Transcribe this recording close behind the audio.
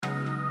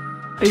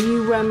Are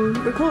you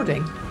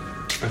recording?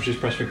 I've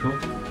just pressed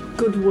record.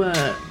 Good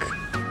work.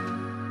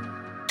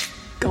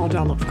 God,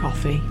 I love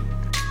coffee.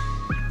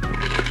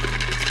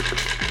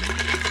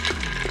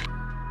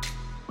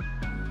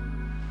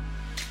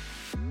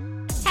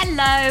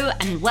 Hello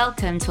and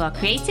welcome to our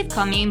Creative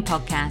Commune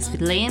podcast with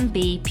Liam,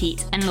 B,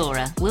 Pete and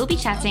Laura. We'll be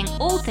chatting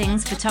all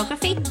things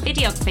photography,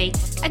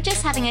 videography and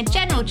just having a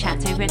general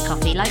chat over a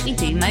coffee like we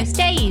do most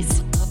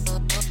days.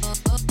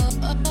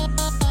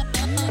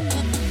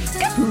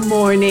 Good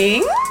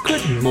morning.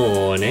 Good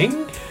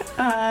morning.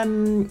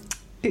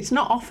 It's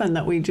not often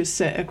that we just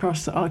sit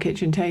across our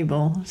kitchen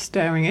table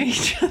staring at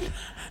each other.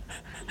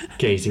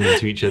 Gazing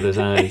into each other's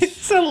eyes.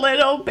 It's a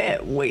little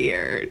bit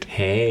weird.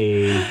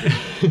 Hey.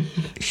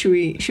 Should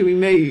we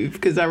move?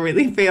 Because I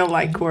really feel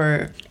like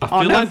we're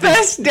on like a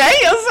first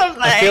date or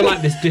something. I feel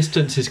like this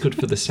distance is good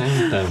for the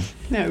sound, though.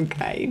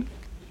 Okay.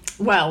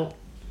 Well,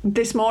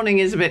 this morning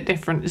is a bit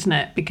different, isn't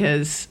it?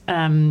 Because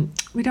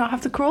we don't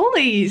have the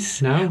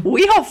crawlies. No.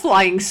 We are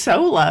flying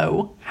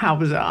solo. How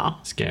bizarre.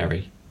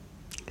 Scary.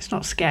 It's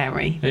not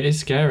scary. It is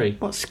scary.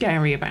 What's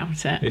scary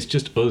about it? It's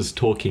just us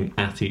talking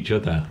at each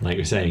other, like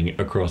you're saying,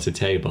 across a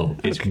table.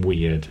 It's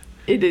weird.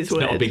 It is It's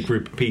weird. not a big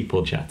group of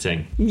people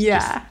chatting. It's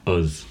Yeah. just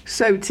us.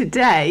 So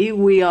today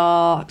we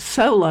are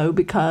solo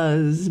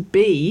because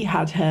B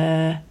had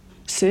her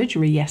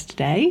surgery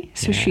yesterday.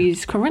 So Yeah.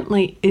 she's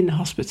currently in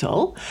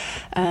hospital.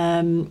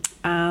 And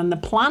the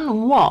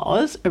plan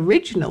was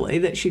originally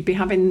that she'd be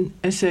having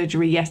a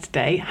surgery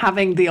yesterday,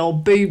 having the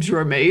old boobs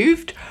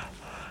removed.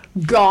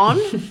 Gone.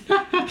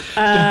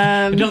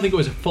 I don't think it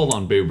was a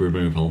full-on boob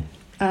removal.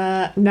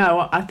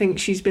 No, I think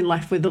she's been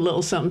left with a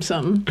little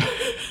something.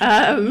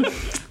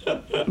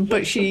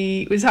 But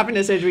she was having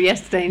her surgery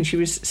yesterday and she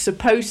was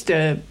supposed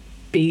to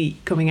be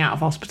coming out of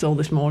hospital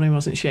this morning,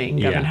 wasn't she?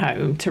 And going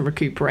home to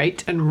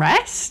recuperate and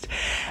rest.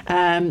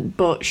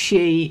 But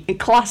she, in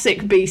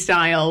classic B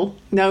style,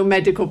 no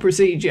medical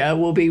procedure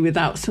will be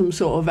without some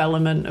sort of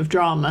element of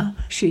drama.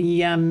 She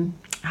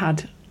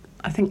had,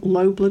 I think,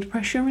 low blood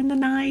pressure in the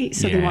night,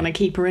 so they want to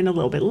keep her in a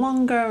little bit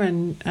longer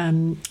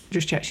and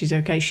just check she's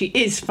okay. She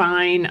is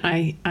fine.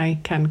 I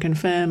can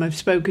confirm. I've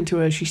spoken to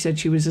her. She said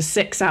she was a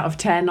 6 out of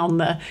 10 on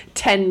the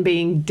 10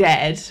 being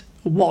dead,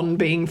 1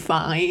 being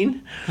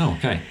fine. Oh,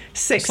 okay.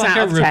 6 it's like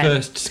out of 10. a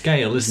reversed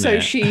scale, isn't it? So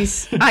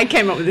she's... I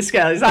came up with the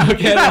scale. Is that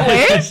weird?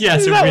 Yes,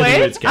 Is a that really weird?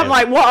 weird scale. I'm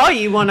like, what are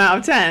you, 1 out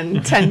of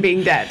 10? 10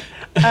 being dead.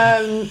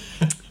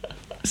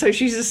 So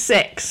she's a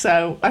 6.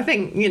 So I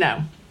think,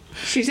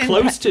 she's in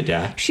Close to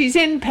death. She's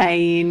in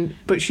pain,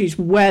 but she's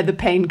where the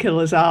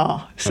painkillers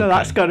are. So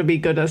that's got to be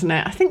good, hasn't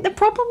it? I think the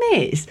problem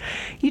is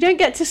you don't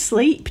get to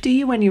sleep, do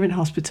you, when you're in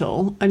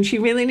hospital? And she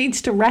really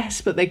needs to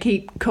rest, but they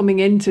keep coming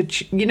in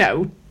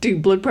to, do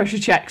blood pressure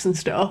checks and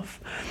stuff.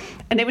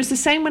 And it was the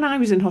same when I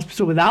was in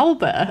hospital with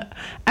Albert.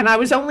 And I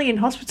was only in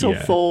hospital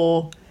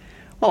for,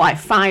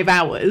 5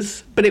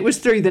 hours. But it was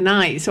through the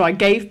night. So I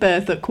gave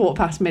birth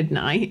at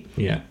midnight.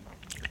 Yeah.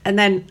 And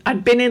then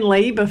I'd been in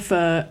labour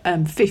for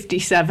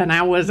 57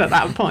 hours at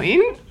that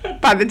point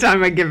by the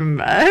time I'd given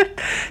birth.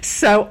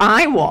 So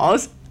I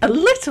was a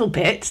little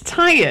bit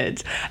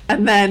tired.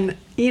 And then,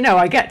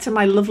 I get to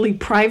my lovely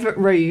private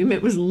room.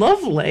 It was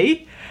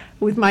lovely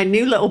with my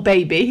new little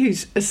baby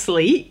who's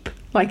asleep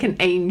like an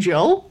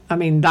angel. I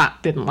mean,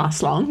 that didn't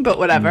last long, but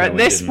whatever. No, at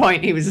this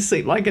point, he was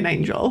asleep like an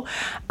angel.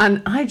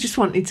 And I just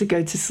wanted to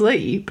go to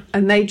sleep.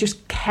 And they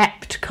just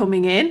kept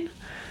coming in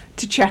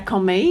to check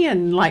on me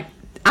and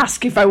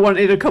ask if I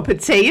wanted a cup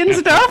of tea and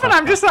stuff, and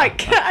I'm just like,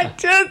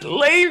 just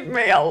leave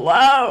me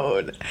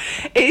alone.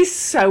 It is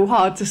so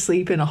hard to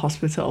sleep in a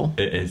hospital.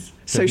 It is.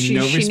 So she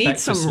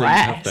needs some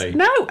rest.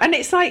 No, and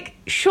it's like,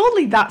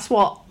 surely that's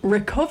what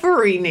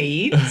recovery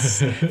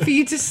needs for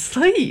you to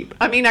sleep.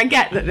 I mean, I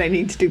get that they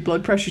need to do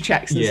blood pressure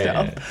checks and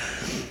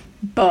stuff,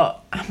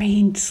 but I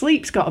mean,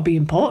 sleep's got to be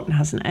important,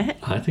 hasn't it?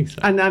 I think so.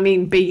 And I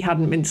mean, B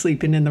hadn't been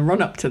sleeping in the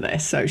run-up to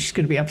this, so she's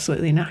going to be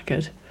absolutely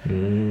knackered.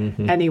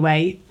 Mm-hmm.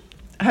 Anyway,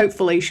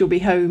 hopefully she'll be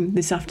home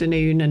this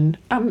afternoon, and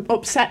I'm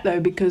upset though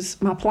because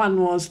my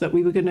plan was that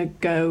we were going to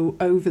go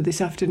over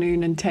this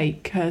afternoon and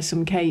take her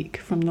some cake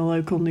from the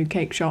local new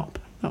cake shop.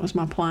 That was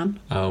my plan.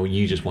 Oh,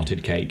 you just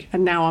wanted cake.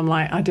 And now I'm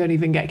like, I don't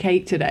even get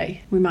cake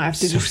today. We might have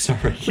to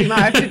sorry. We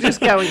might have to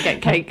just go and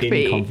get cake.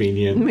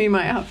 Inconvenient. We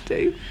might have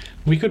to.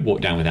 We could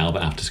walk down with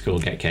Albert after school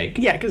and get cake.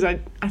 Yeah, because I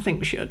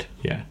think we should.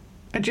 Yeah.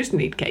 I just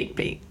need cake,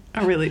 Pete.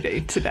 I really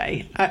do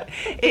today.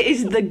 It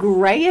is the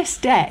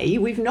greyest day.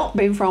 We've not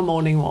been for our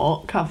morning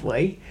walk, have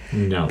we?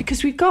 No.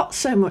 Because we've got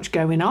so much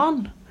going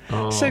on.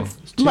 Oh, so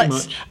it's too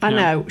much. I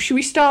know. Should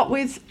we start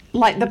with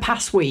the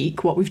past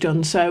week, what we've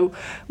done? So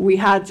we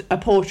had a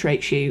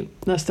portrait shoot.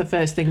 That's the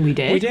first thing we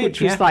did.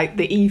 Which was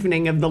the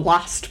evening of the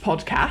last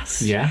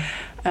podcast. Yeah.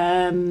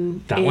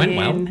 That went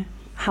well.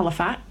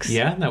 Halifax.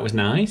 Yeah, that was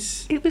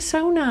nice. It was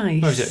so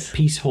nice. Where was it?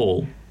 Peace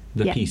Hall.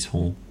 Peace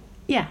Hall.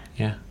 Yeah.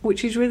 Yeah.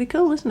 Which is really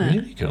cool, isn't it?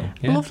 Really cool.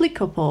 Yeah. Lovely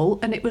couple.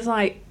 And it was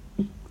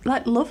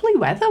like lovely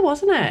weather,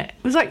 wasn't it?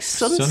 It was like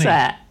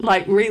sunset,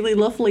 like really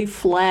lovely,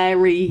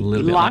 flary A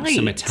little bit light. like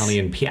some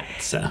Italian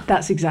piazza.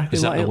 That's exactly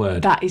Is that what the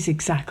word? That is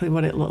exactly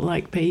what it looked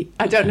like, Pete.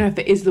 I don't know if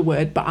it is the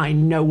word, but I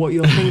know what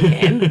you're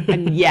thinking.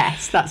 And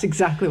yes, that's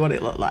exactly what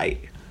it looked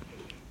like.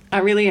 I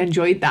really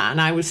enjoyed that,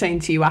 and I was saying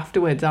to you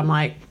afterwards, I'm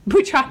like,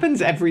 which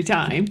happens every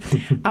time.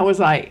 I was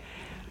like,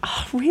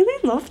 I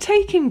really love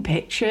taking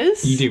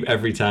pictures. You do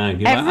every time.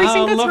 You're Every like,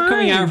 single I love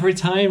coming time. out every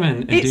time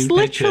and It's do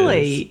pictures.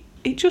 literally,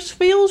 it just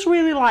feels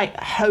really like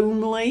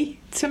homely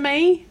to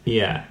me.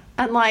 Yeah.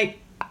 And like,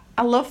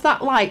 I love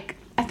that, like,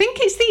 I think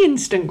it's the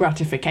instant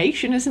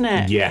gratification, isn't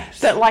it? Yes.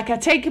 That like I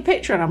take a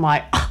picture and I'm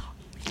like, oh,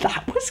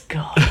 that was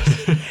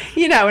good.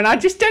 You know, and I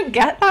just don't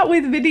get that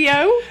with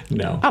video.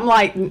 No. I'm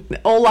like,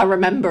 all I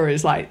remember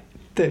is like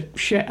the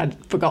shit I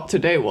forgot to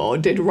do or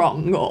did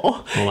wrong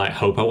or like,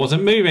 hope I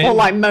wasn't moving. or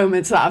like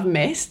moments that I've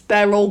missed.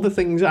 They're all the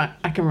things I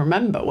can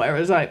remember.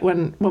 Whereas like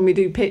when we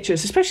do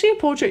pictures, especially a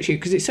portrait shoot,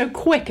 because it's so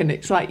quick and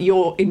it's like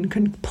you're in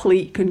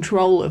complete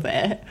control of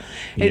it.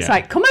 It's Yeah.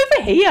 like, come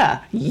over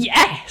here.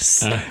 Yes,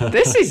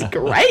 this is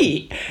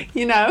great.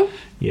 You know,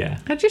 Yeah.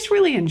 I just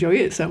really enjoy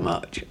it so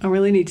much. I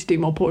really need to do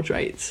more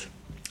portraits.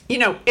 You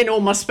know, in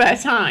all my spare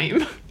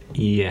time.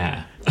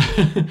 Yeah.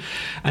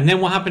 And then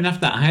what happened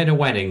after that? I had a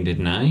wedding,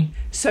 didn't I?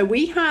 So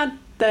we had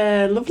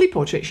the lovely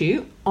portrait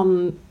shoot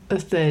on a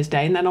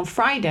Thursday, and then on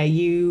Friday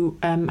you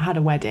had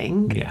a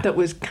wedding Yeah. that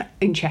was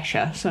in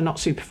Cheshire, so not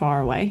super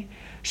far away.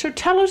 So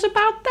tell us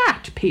about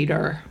that,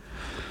 Peter.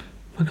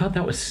 Oh my God,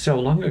 that was so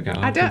long ago.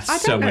 I don't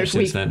know much if since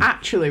we've then.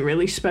 actually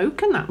really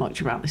spoken that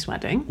much about this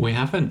wedding. We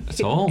haven't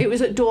at all. It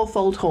was at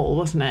Dorfold Hall,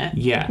 wasn't it?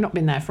 Yeah. Not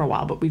been there for a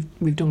while, but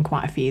we've done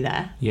quite a few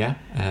there. Yeah.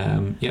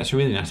 Yeah, it's a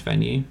really nice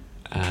venue.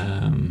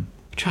 I'm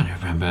trying to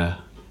remember.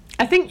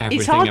 I think it's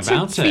Everything hard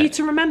about for you it.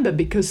 to remember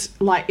because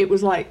like it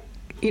was like,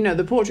 you know,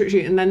 the portrait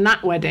shoot and then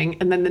that wedding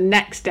and then the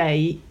next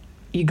day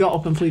you got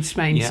up and flew to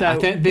Spain. Yeah, So I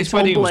think this it's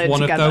all wedding was blurred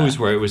one together. of those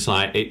where it was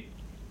like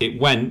it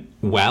went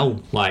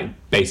well, like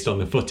based on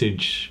the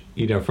footage,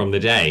 you know, from the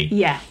day.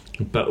 Yeah.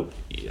 But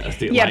I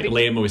think, Yeah, like but-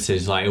 Liam always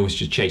says, like always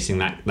just chasing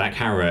that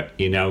carrot.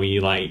 You know, you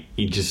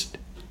just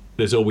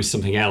there's always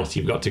something else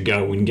you've got to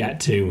go and get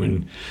to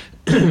and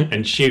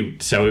and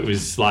shoot. So it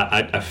was like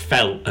I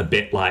felt a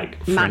bit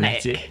like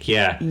Manic. frenetic.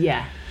 Yeah,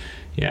 Yeah.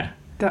 yeah,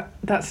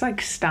 That's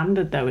like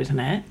standard though, isn't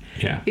it?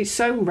 yeah. It's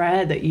so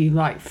rare that you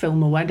like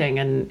film a wedding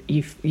and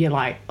you're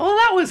like, oh,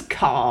 that was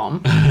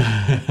calm.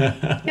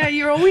 Yeah,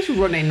 you're always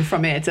running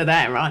from here to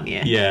there, aren't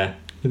you? Yeah.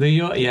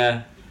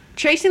 Yeah.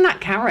 Chasing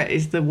that carrot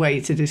is the way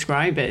to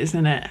describe it,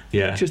 isn't it?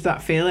 Yeah. Just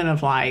that feeling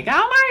of like, oh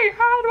my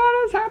God,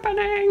 what is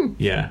happening?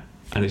 Yeah.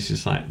 And it's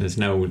just like there's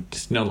no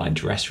like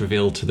dress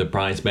reveal to the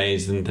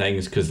bridesmaids and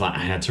things because like I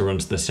had to run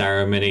to the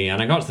ceremony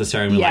and I got to the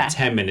ceremony Yeah. like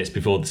 10 minutes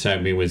before the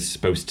ceremony was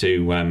supposed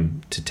to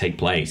take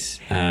place.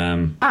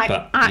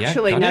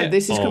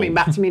 This is coming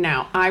back to me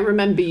now. I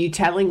remember you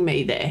telling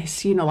me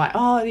this, you know, like,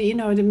 oh, you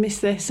know, I did miss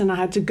this and I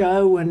had to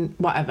go and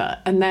whatever.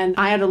 And then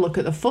I had a look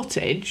at the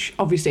footage,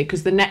 obviously,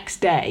 because the next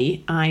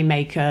day I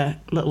make a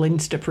little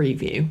Insta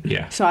preview.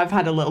 Yeah. So I've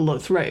had a little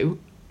look through.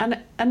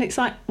 And it's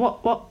like,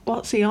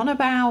 what's he on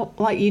about?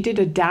 Like, you did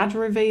a dad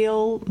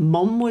reveal.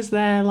 Mum was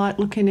there, like,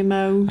 looking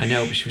emo. I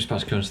know, but she was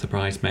supposed to go to the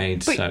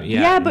bridesmaids, But, so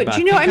yeah. but do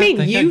you know what I mean?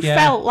 You yeah.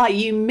 felt like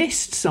you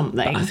missed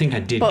something. I think I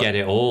did But get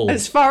it all.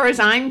 As far as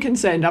I'm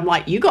concerned, I'm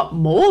like, you got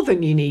more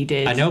than you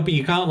needed. I know, but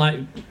you can't like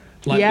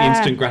Yeah. the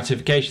instant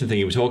gratification thing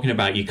you were talking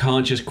about. You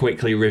can't just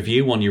quickly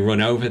review one. You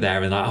run over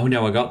there and like, oh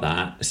no, I got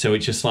that. So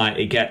it's just like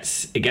it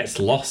gets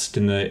lost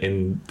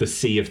in the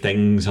sea of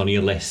things on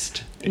your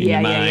list. In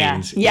your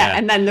mind. Yeah,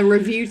 and then the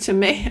review to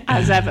me,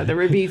 as ever, the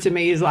review to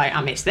me is like,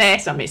 I missed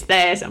this, I missed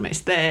this, I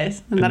missed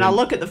this. And then I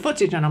look at the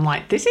footage and I'm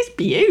like, this is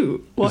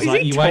beaut. What It's is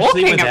like he you talking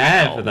actually were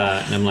there about? for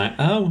that. And I'm like,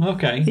 oh,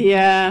 okay.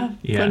 Yeah,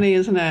 Yeah. funny,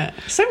 isn't it?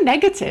 So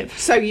negative.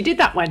 So you did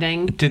that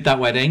wedding. Did that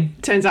wedding.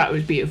 Turns out it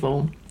was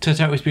beautiful.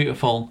 Turns out it was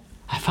beautiful.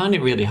 I find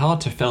it really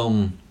hard to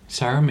film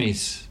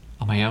ceremonies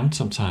on my own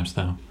sometimes,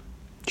 though.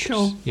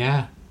 Sure.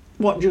 Yeah.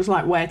 What, just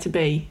like where to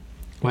be?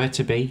 Where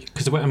to be?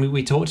 Because I mean,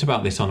 we talked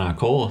about this on our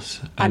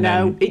course. I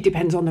know. It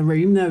depends on the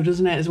room, though,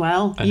 doesn't it, as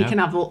well? I You know. can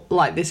have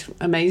like this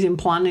amazing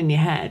plan in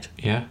your head,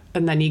 Yeah.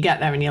 and then you get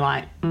there and you're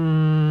like,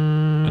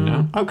 I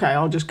know. okay,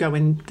 I'll just go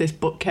in this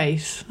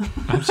bookcase.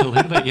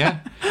 Absolutely, yeah.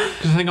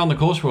 Because I think on the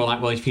course we're all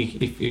like, well, if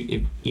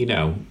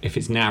if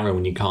it's narrow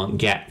and you can't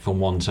get from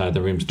one side of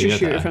the room to the Just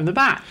shoot other, it from the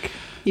back.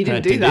 You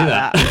didn't didn't do do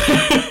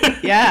that.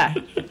 Yeah,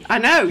 I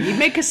know. You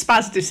make a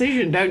spaz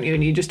decision, don't you?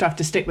 And you just have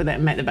to stick with it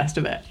and make the best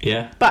of it.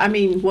 yeah. But I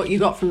mean, what you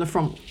got from the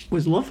front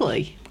was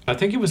lovely. I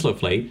think it was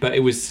lovely, but it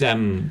was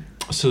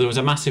so there was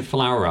a massive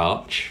flower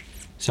arch.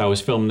 So I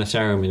was filming the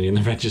ceremony and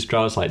the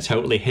registrar's like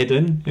totally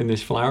hidden in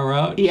this flower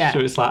arch. Yeah. So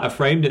it's like I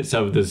framed it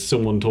so there's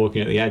someone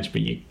talking at the edge,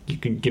 but you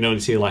can only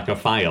see like a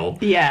file.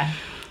 Yeah.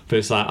 But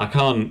it's like I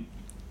can't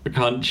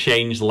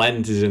change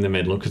lenses in the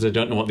middle because I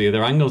don't know what the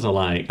other angles are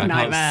like. I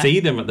can't see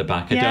them at the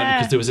back. I don't,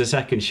 because there was a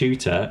second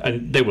shooter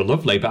and they were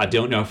lovely, but I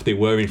don't know if they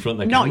were in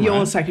front of the camera. Not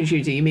your second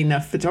shooter, you mean the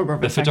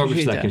photographer's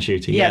second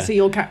shooter, yeah. So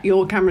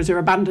your cameras are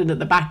abandoned at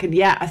the back, and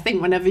I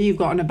think whenever you've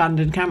got an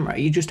abandoned camera,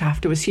 you just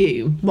have to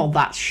assume, well,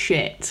 that's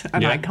shit,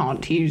 and I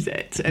can't use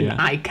it, and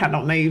I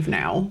cannot move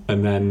now.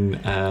 And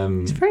then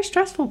it's very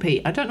stressful,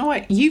 Pete. I don't know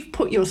why you've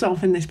put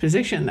yourself in this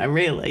position though,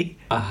 really.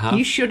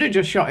 You should have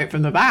just shot it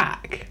from the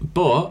back.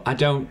 But I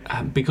don't,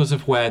 because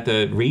of where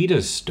the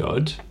readers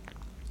stood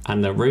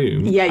and the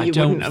room, I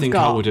don't think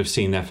I would have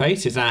seen their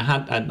faces. I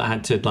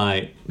had to,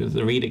 like,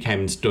 the reader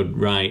came and stood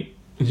right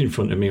in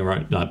front of me,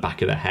 right, like,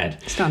 back of the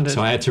head. Standard.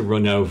 So I had to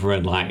run over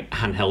and, like,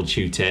 handheld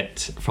shoot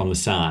it from the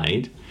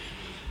side.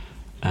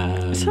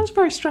 It sounds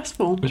very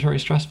stressful. It was very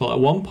stressful. At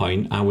one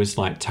point, I was,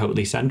 like,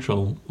 totally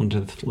central under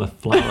the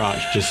flower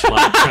arch, just,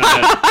 like, trying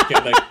to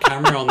get the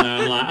camera on there.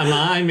 I'm like,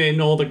 I'm in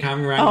all the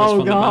camera angles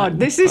from God, the back.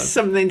 this is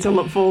something to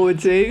look forward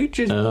to.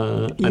 Just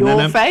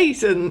your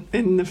face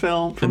in the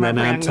film from and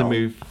then every I had angle. to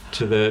move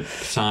to the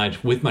side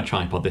with my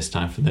tripod this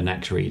time for the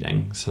next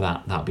reading, so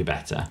that'll be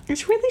better.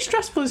 It's really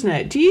stressful, isn't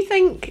it? Do you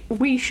think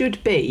we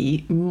should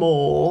be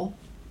more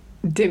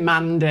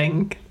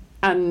demanding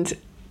and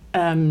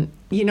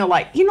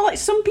like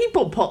some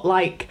people put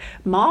like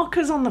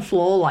markers on the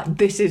floor, like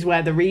this is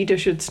where the reader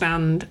should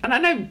stand, and I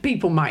know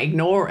people might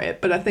ignore it,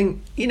 but I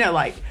think,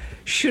 like,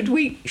 should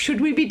we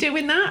be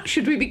doing that?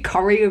 Should we be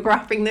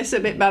choreographing this a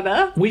bit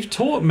better? We've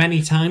taught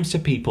many times to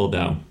people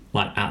though,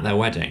 like at their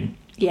wedding,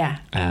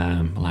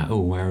 like,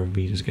 where are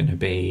readers going to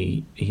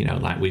be,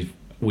 like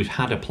we've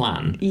had a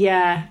plan,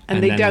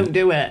 and they don't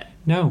do it.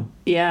 No,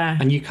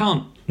 and you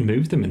can't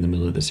move them in the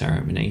middle of the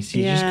ceremony, so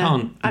you just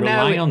can't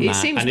rely on that. It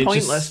seems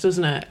pointless,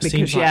 doesn't it?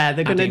 Because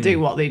they're going to do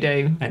what they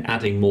do, and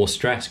adding more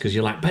stress because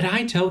you're like, but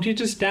I told you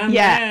to stand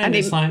there, and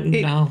it's like,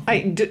 no.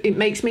 It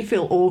makes me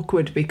feel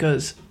awkward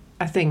because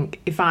I think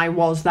if I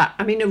was that,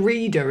 I mean, a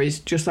reader is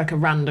just like a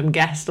random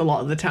guest a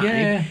lot of the time,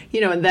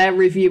 and their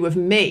review of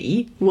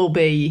me will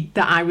be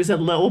that I was a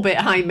little bit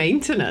high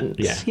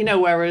maintenance,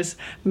 whereas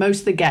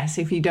most of the guests,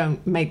 if you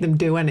don't make them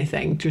do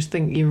anything, just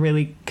think you're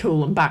really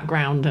cool and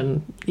background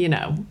and,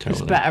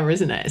 It's better,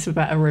 isn't it? It's a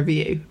better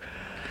review.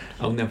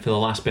 And then for the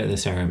last bit of the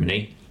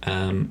ceremony,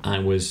 I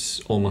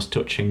was almost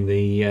touching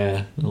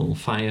the little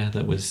fire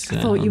that was... I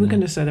thought you were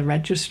going to say the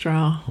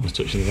registrar. I was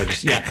touching the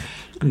registrar, yeah.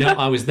 No,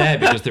 I was there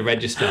because the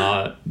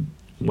registrar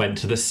went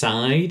to the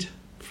side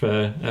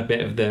for a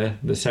bit of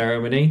the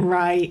ceremony.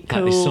 Right,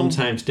 cool. Like they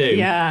sometimes do.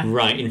 Yeah.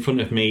 Right in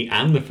front of me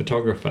and the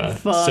photographer.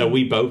 Fun. So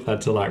we both had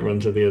to, like, run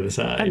to the other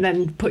side. And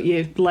then put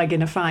your leg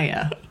in a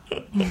fire.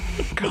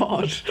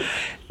 God.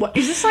 What,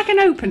 is this like an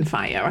open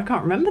fire? I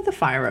can't remember the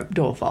fire up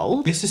door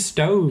fold. It's a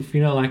stove,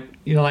 like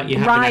you have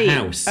in a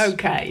house.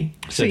 Okay.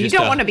 So you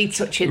don't want to be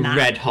touching that.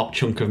 Red hot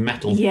chunk of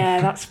metal. Yeah,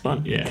 that's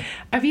fun. Yeah.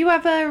 Have you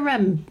ever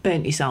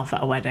burnt yourself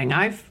at a wedding?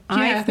 I've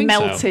think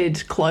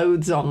melted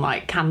clothes on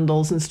like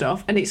candles and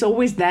stuff, and it's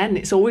always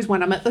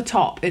when I'm at the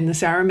top in the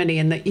ceremony,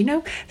 and that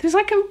there's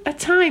like a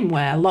time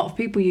where a lot of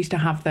people used to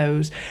have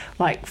those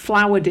like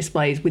flower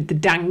displays with the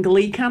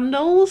dangly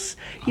candles,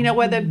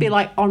 where they'd be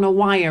like on a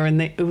wire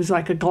and it was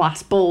like a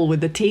glass bowl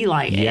with the tea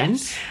light in,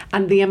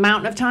 and the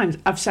amount of times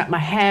I've set my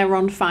hair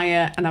on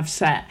fire and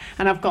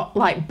I've got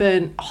like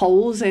burnt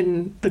holes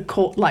in the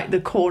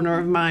corner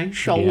of my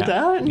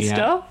shoulder and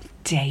stuff.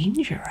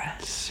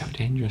 Dangerous. So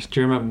dangerous. Do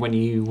you remember when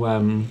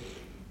you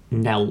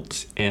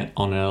knelt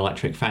on an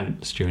electric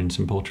fence during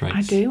some portraits?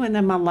 I do, and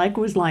then my leg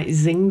was like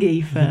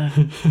zingy for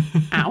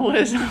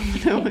hours.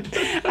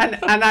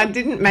 and I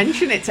didn't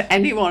mention it to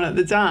anyone at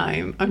the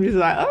time. I'm just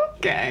like,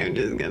 okay, I'm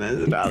just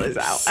gonna spell this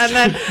out. And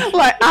then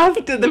like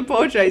after the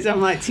portraits,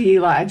 I'm like to you,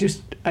 like I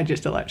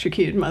just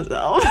electrocuted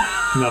myself.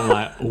 And I'm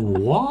like,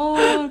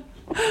 what?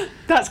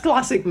 That's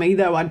classic me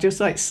though. I'd just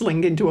like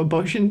sling into a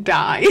bush and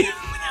die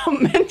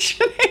without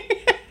mentioning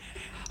it.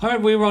 I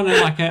remember we were on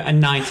a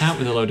night out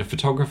with a load of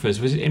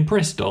photographers. Was it in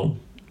Bristol?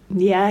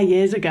 Yeah,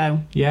 years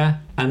ago. Yeah,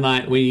 and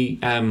like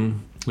we'd been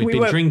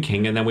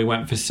drinking, and then we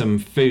went for some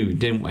food,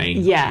 didn't we?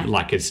 Yeah,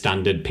 like a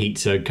standard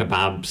pizza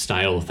kebab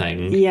style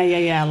thing.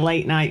 Yeah.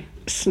 Late night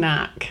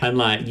snack. And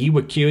like you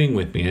were queuing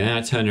with me, and then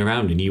I turned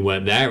around and you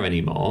weren't there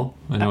anymore,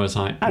 and I was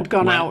like, I'd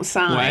gone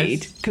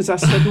outside because I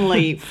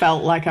suddenly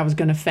felt like I was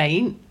going to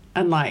faint,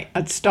 and like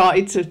I'd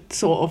started to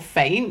sort of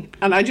faint,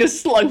 and I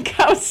just slunk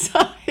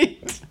outside.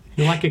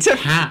 You're like a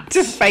cat.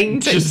 To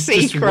faint in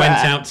secret. Just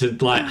went out to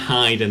like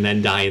hide and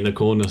then die in the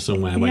corner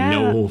somewhere where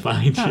no one will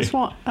find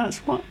you.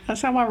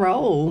 That's how I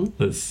roll.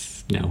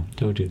 No,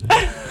 don't do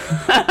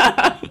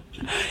that.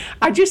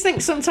 I just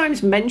think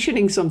sometimes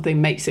mentioning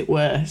something makes it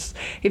worse.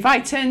 If I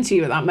turn to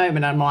you at that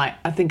moment, I'm like,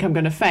 I think I'm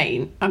going to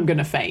faint. I'm going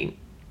to faint.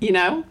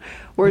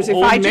 Whereas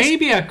if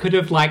maybe I could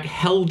have like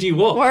held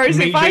you up. Whereas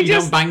if I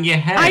just don't bang your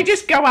head. I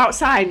just go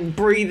outside and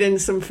breathe in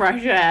some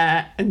fresh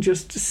air and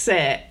just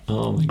sit.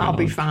 Oh my God. I'll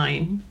be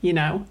fine.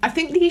 I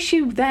think the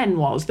issue then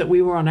was that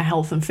we were on a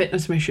health and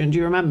fitness mission. Do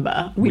you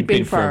remember? We'd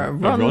been for a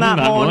run that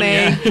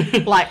morning.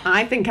 Yeah. Like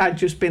I think I'd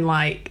just been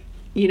like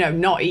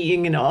not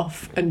eating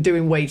enough and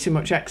doing way too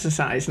much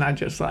exercise, and I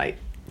just like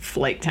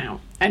flaked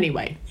out.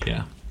 Anyway.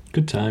 Yeah.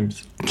 Good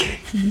times.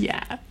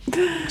 Yeah.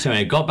 So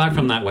I got back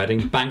from that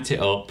wedding, backed it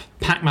up,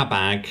 packed my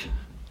bag,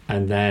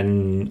 and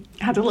then...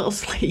 Had a little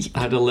sleep.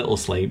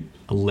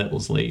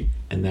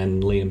 and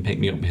then Liam picked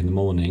me up in the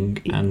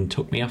morning and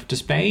took me off to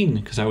Spain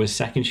because I was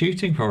second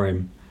shooting for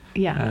him.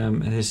 Yeah.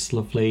 This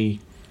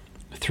lovely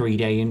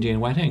 3-day Indian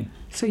wedding.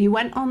 So you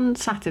went on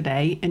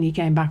Saturday and you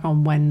came back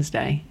on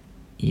Wednesday.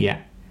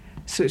 Yeah.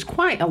 So it's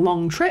quite a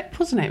long trip,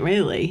 wasn't it,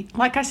 really?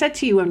 Like I said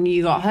to you when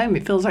you got home,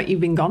 it feels like you've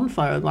been gone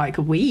for like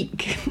a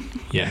week.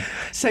 Yeah.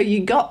 So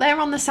you got there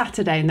on the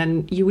Saturday and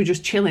then you were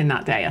just chilling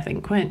that day, I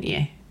think, weren't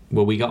you?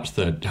 Well, we got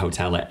to the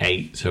hotel at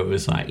 8, so it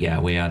was like,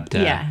 we had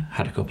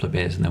had a couple of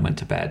beers and then went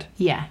to bed.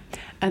 Yeah.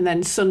 And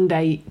then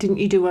Sunday, didn't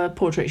you do a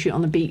portrait shoot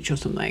on the beach or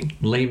something?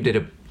 Liam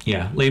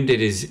did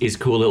his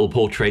cool little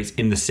portraits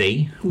in the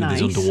sea with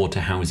his underwater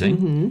housing.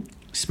 Mm-hmm.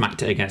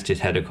 Smacked it against his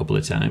head a couple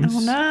of times.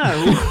 Oh,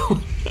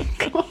 no.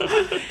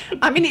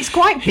 I mean, it's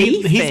quite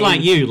beefy. He's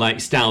like you,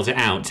 like styles it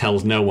out,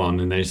 tells no one,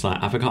 and then it's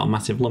like, I've got a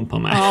massive lump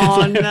on my head.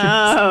 Oh,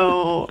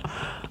 no.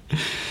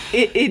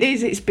 It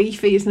is. It's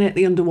beefy, isn't it?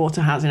 The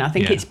underwater housing. I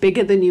think it's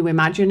bigger than you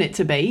imagine it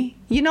to be.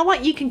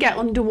 Like you can get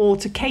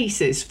underwater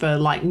cases for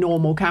like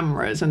normal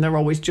cameras, and they're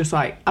always just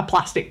like a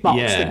plastic box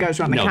that goes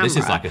around the camera. No, this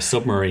is like a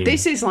submarine.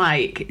 This is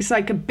it's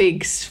like a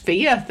big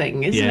sphere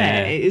thing, isn't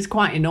it? It is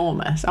quite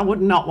enormous. I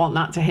would not want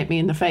that to hit me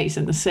in the face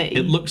in the sea.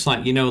 It looks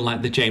like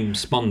like the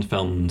James Bond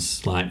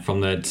films, like from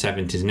the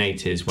 70s and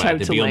 80s, where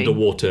they'd be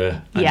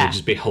underwater and they'd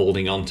just be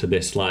holding onto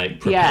this like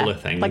propeller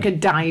thing, like a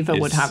diver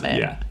would have it.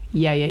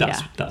 Yeah.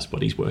 That's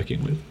what he's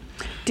working with.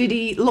 Did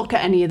he look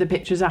at any of the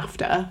pictures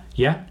after?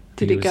 Yeah.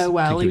 Did it go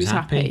well? He was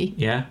happy?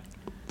 Yeah.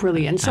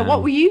 Brilliant. So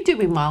what were you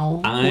doing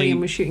while Liam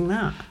was shooting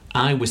that?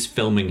 I was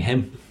filming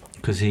him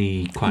because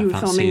he quite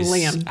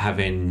fancies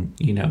having,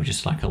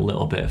 just like a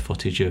little bit of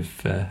footage of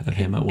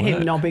him at work.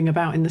 Him knobbing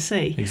about in the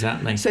sea.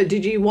 Exactly. So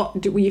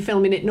were you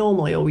filming it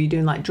normally or were you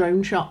doing like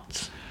drone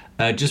shots?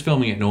 Just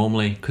filming it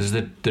normally because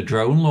the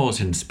drone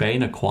laws in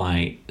Spain are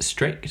quite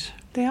strict.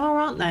 They are,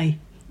 aren't they?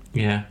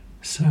 Yeah.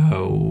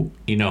 So,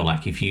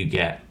 like if you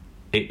get...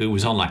 It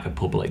was on like a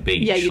public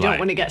beach. Yeah, you don't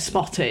want to get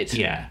spotted.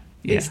 Yeah.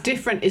 It's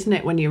different, isn't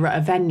it, when you're at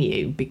a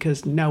venue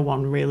because no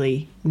one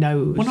really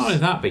knows. Well, not only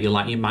that, but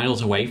you're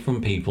miles away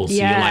from people. So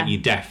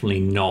you're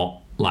definitely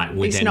not like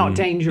within... It's not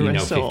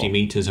dangerous 50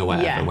 metres or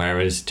whatever. Yeah.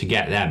 Whereas to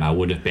get them, I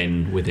would have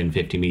been within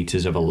 50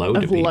 metres of a load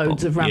of people.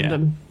 Loads of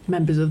random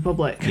members of the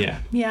public. Yeah.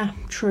 Yeah,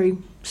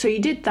 true. So you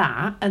did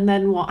that, and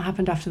then what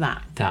happened after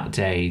that? That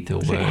day there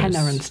was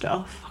henna and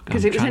stuff.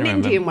 Because it was an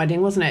Indian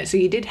wedding, wasn't it? So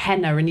you did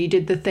henna and you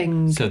did the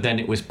thing. So then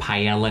it was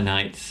paella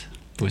night.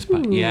 It was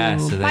paella.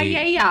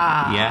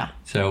 Yeah.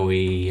 So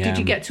we. Did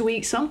you get to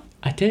eat some?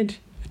 I did.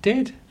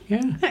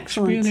 Yeah.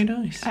 Excellent. Really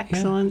nice.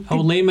 Excellent. Yeah.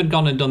 Oh, Liam had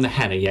gone and done the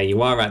henna. Yeah,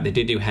 you are right. They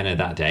did do henna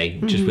that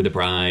day, just with the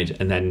bride.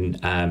 And then,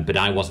 but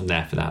I wasn't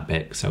there for that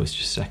bit because I was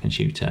just second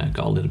shooter.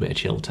 Got a little bit of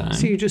chill time.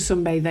 So you were just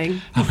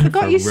sunbathing. You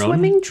forgot your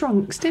swimming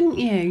trunks, didn't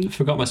you? I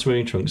forgot my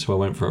swimming trunks, so I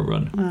went for a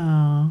run.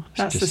 Oh,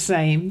 that's the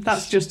same.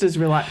 That's just as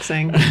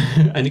relaxing.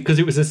 And because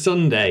it was a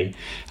Sunday,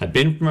 I'd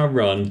been for a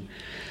run.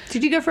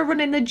 Did you go for a run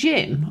in the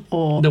gym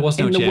or there was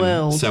no in the gym.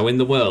 world? So in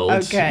the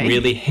world,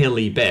 really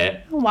hilly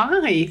bit.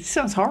 Why?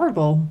 Sounds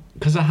horrible.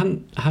 Because I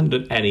hadn't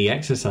done any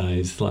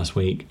exercise last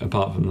week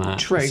apart from that.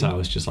 True. So I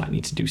was just like, I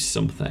need to do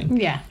something.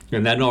 Yeah.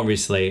 And then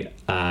obviously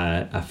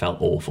I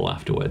felt awful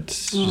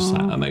afterwards. Just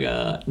like, oh my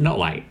God. Not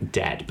like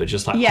dead, but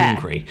just like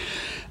hungry.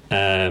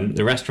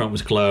 The restaurant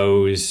was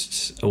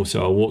closed.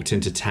 Also, I walked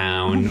into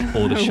town.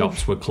 All the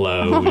shops were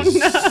closed. Oh,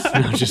 no.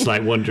 And I was just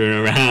like wandering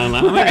around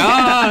like, oh my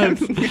God.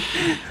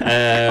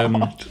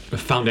 I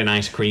found an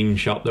ice cream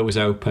shop that was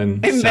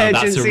open. Emergency so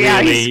that's a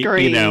really, ice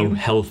cream.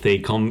 healthy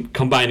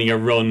combining a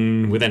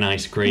run with an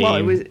ice cream. Well,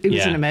 it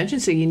was an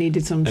emergency. You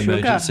needed some sugar.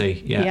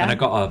 Emergency, yeah. And I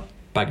got a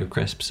bag of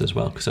crisps as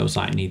well because I was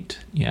like,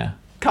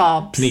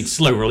 carbs. Need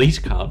slow release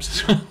carbs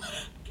as well.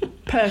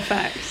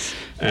 Perfect.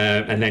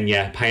 And then,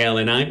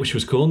 paella night, which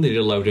was cool. And they did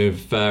a load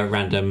of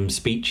random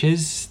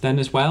speeches then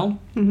as well.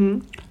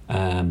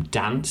 Mm-hmm.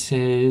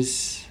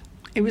 Dances.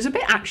 It was a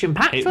bit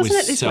action-packed, wasn't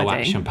it, this wedding? It was so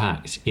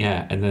action-packed,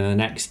 yeah. And then the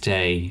next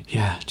day,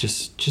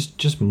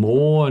 just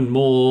more and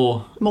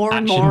more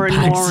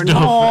action-packed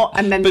stuff.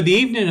 And then, but the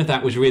evening of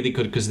that was really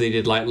good because they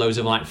did like loads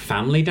of like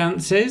family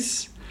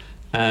dances.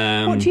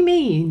 What do you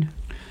mean?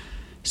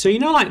 So,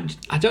 like,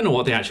 I don't know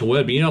what the actual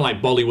word, but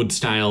like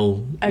Bollywood-style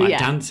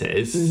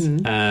dances.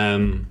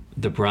 Mm-hmm.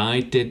 The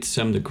bride did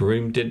some, the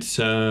groom did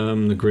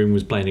some, the groom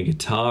was playing a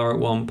guitar at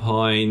one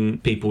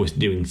point, people were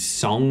doing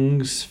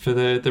songs for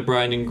the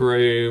bride and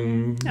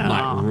groom,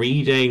 like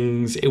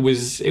readings.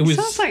 It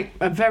sounds like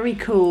a very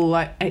cool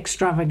like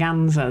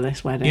extravaganza,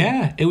 this wedding.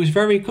 Yeah, it was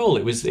very cool.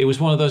 It was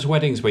one of those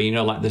weddings where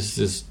like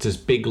there's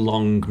big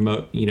long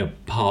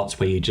parts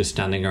where you're just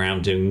standing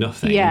around doing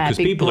nothing because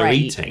people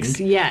breaks. Are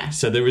eating. Yeah.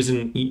 So there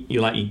isn't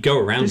you go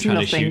around trying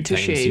to shoot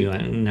things. You're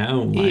like,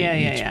 no,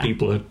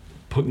 people are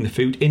putting the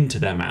food into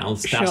their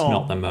mouths. That's Sure.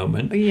 not the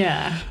moment.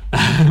 Yeah.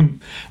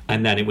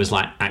 And then it was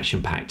like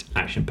action-packed,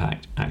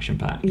 action-packed,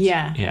 action-packed.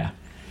 Yeah. Yeah.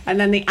 And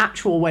then the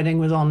actual wedding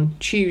was on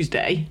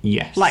Tuesday.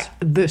 Yes. Like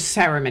the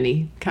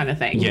ceremony kind of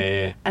thing.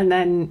 Yeah. And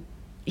then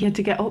you had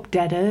to get up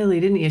dead early,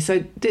 didn't you?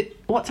 So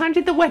what time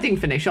did the wedding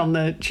finish on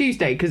the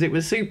Tuesday? Because it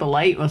was super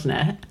late, wasn't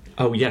it?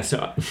 Oh, yeah.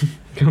 So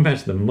going back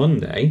to the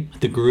Monday,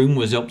 the groom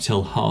was up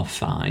till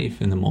 5:30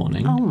 in the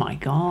morning. Oh, my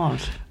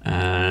God.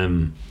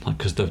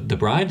 Because the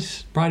bride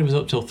was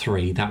up till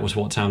 3. That was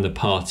what time the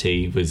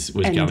party was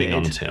going Ended.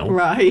 on till.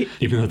 Right.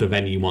 Even though the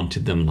venue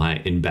wanted them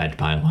like in bed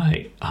by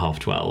like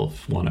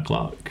 12:30, 1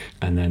 o'clock.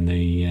 And then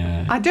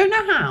I don't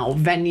know how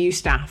venue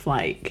staff,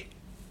 like,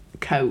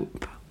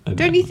 cope. I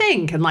Don't you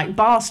think? And like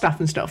bar staff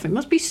and stuff, it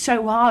must be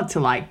so hard to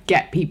like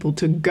get people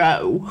to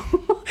go.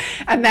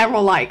 And they're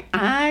all like,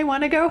 I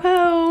want to go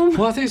home.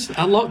 Well, I think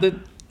a lot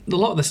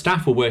of the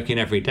staff were working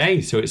every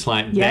day, so it's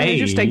like Yeah, they're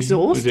just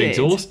exhausted. was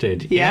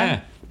exhausted.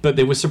 Yeah. But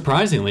they were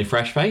surprisingly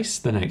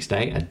fresh-faced the next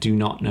day. I do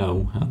not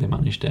know how they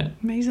managed it.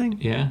 Amazing.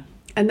 Yeah.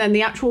 And then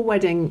the actual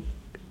wedding,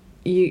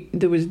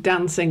 there was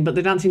dancing, but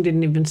the dancing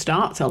didn't even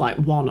start till like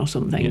 1 or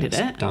something, did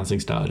it? Dancing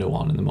started at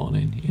 1 in the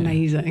morning. Yeah.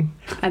 Amazing.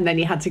 And then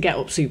you had to get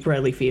up super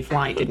early for your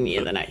flight, didn't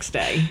you, the next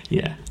day?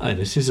 Yeah. Oh,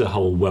 this is a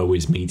whole woe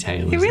is me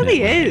tale. It isn't really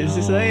Like, is.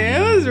 It's like,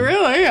 it was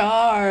really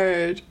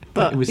hard.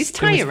 But it it's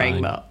tiring,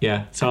 fine. but...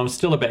 Yeah. So I'm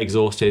still a bit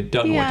exhausted.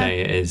 Don't know what Yeah.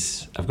 day it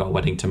is. I've got a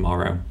wedding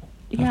tomorrow.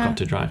 I've got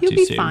to drive You'll to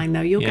be soon. fine,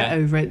 though. You'll get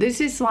over it.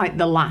 This is like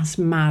the last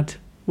mad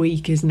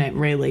week, isn't it,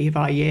 really, of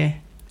our year?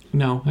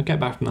 No, I get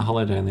back from the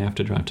holiday and they have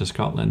to drive to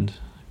Scotland.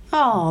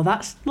 Oh,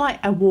 that's like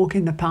a walk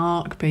in the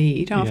park, Pete.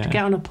 You don't have to Yeah.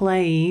 get on a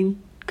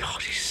plane. God,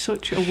 it's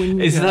such a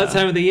window. It's that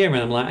time of the year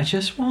when I'm like, I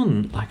just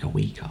want like a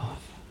week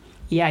off.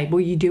 Yeah,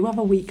 well, you do have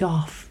a week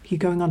off. You're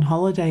going on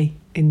holiday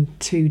in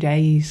 2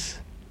 days.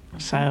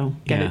 So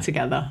get Yeah. it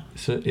together.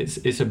 So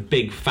it's a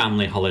big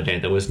family holiday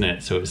though, isn't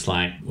it? So it's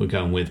like we're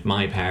going with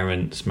my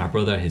parents, my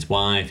brother, his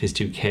wife, his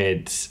 2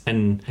 kids,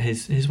 and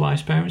his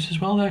wife's parents as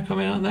well. They're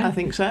coming, aren't they? I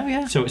think so,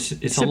 yeah. So it's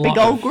a lot big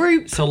old of,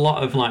 group. It's a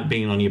lot of like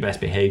being on your best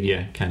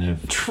behaviour kind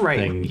of True.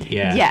 thing.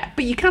 Yeah. Yeah,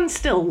 but you can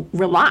still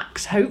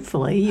relax,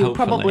 hopefully. You'll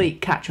Hopefully. probably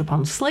catch up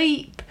on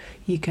sleep.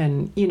 You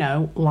can,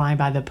 lie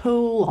by the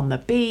pool, on the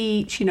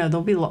beach.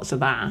 There'll be lots of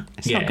that.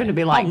 It's not going to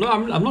be like... Oh,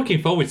 no, I'm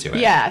looking forward to it.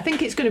 Yeah, I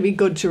think it's going to be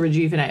good to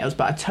rejuvenate us,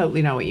 but I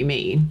totally know what you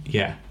mean.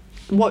 Yeah.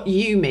 What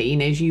you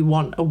mean is you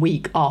want a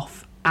week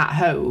off at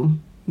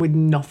home with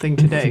nothing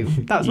to do.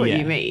 That's what Yeah.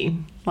 you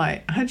mean.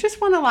 Like, I just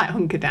want to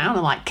hunker down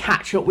and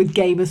catch up with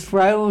Game of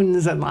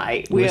Thrones and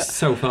We're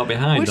so far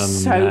behind we're on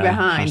so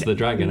behind. House of the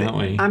Dragon, aren't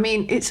we? I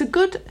mean, it's a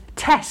good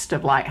test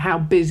of how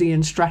busy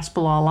and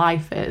stressful our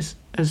life is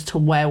as to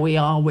where we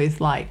are with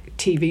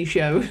TV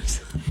shows.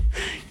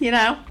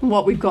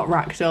 What we've got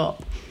racked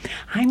up.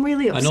 I'm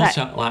really upset.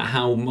 And also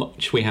how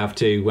much we have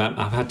to.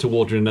 I've had to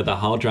order another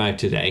hard drive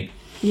today.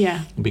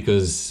 Yeah.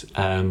 Because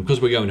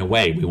we're going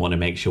away, we want to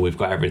make sure we've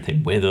got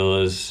everything with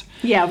us.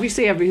 Yeah,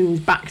 obviously everything's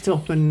backed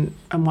up and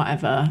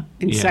whatever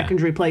in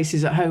secondary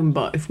places at home.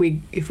 But if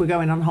we're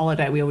going on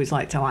holiday, we always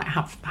like to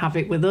have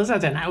it with us. I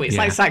don't know. It's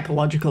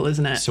psychological,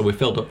 isn't it? So we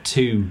filled up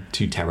 2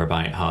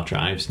 terabyte hard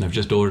drives, and I've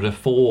just ordered a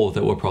 4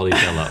 that will probably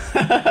fill up.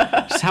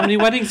 Just how many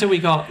weddings have we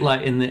got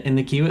in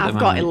the queue at the moment?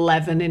 I've got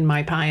 11 in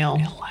my pile.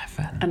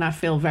 11. And I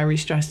feel very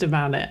stressed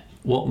about it.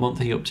 What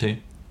month are you up to?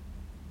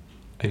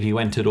 Have you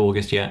entered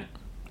August yet?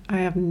 I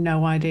have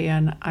no idea,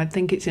 and I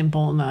think it's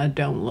important that I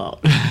don't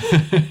look.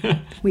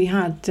 We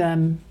had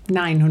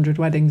 900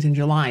 weddings in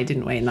July,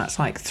 didn't we? And that's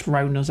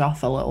thrown us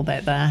off a little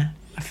bit there,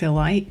 I feel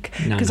like.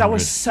 Because I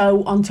was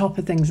so on top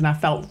of things and I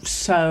felt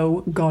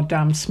so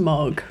goddamn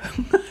smug.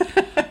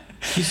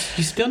 You're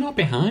still not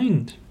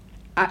behind.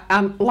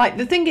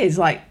 The thing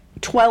is,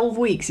 12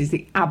 weeks is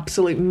the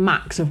absolute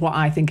max of what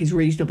I think is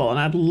reasonable, and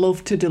I'd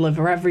love to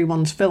deliver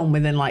everyone's film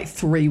within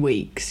 3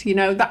 weeks.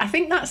 I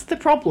think that's the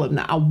problem,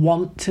 that I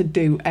want to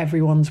do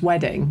everyone's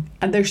wedding,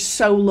 and they're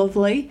so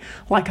lovely.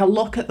 I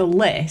look at the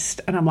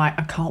list and I'm like,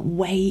 I can't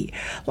wait.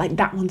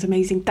 That one's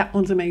amazing, that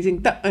one's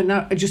amazing, and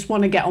I just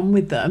want to get on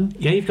with them.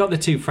 Yeah, you've got the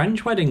 2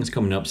 French weddings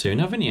coming up soon,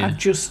 haven't you? I've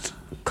just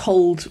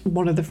called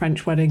one of the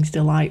French weddings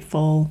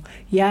delightful.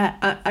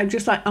 Yeah, I'm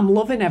just I'm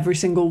loving every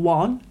single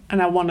one,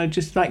 and I want to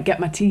just get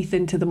my teeth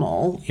into them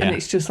all. Yeah. And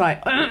it's just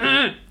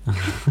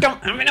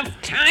don't have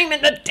enough time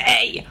in the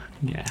day.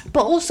 Yeah.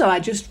 But also, I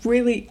just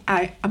really,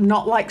 I'm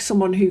not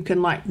someone who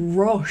can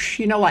rush.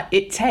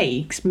 It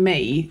takes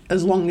me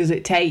as long as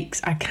it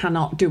takes. I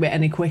cannot do it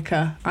any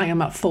quicker. I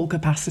am at full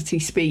capacity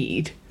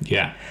speed.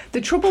 Yeah.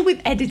 The trouble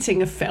with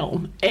editing a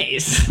film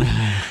is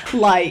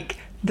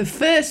the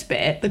first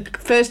bit, the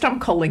first I'm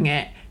culling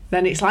it,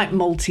 then it's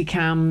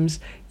multicams.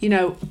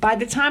 By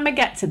the time I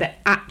get to the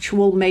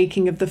actual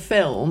making of the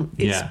film,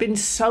 it's been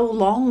so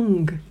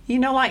long.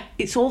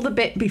 It's all the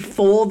bit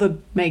before the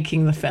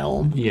making the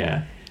film.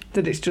 Yeah.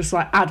 That it's just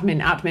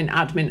admin,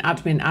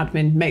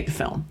 make the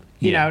film.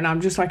 And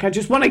I'm just I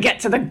just want to get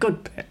to the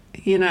good bit,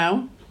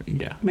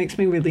 Yeah. Makes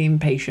me really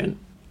impatient.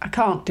 I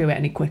can't do it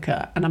any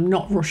quicker, and I'm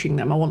not rushing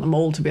them. I want them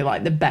all to be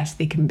like the best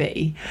they can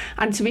be.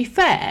 And to be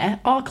fair,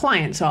 our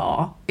clients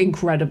are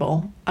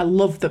incredible. I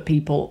love that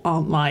people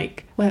aren't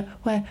like,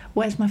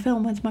 where's my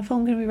film? When's my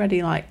film going to be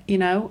ready? Like, you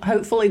know,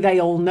 hopefully they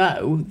all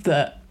know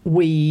that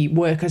we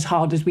work as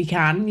hard as we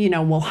can. You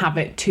know, we'll have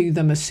it to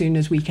them as soon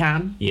as we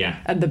can. Yeah.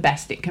 And the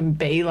best it can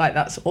be. Like,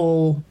 that's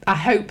all. I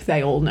hope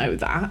they all know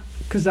that,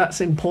 because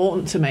that's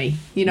important to me.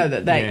 You know,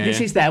 that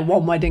this is their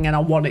one wedding and I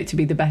want it to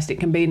be the best it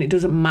can be. And it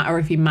doesn't matter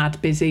if you're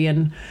mad busy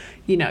and,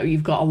 you know,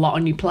 you've got a lot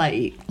on your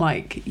plate.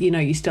 Like, you know,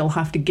 you still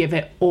have to give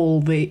it all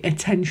the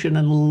attention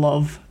and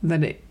love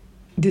that it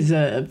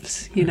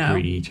deserves, you know.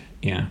 Agreed.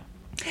 Yeah.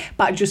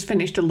 But I just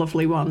finished a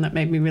lovely one that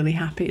made me really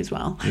happy as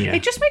well. Yeah.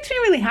 It just makes me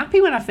really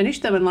happy when I finish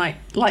them, and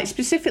like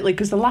specifically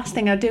because the last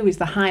thing I do is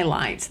the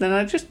highlights. Then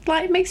I just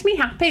like, it makes me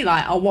happy.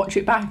 Like, I'll watch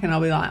it back and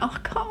I'll be like, oh,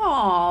 come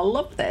on, I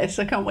love this.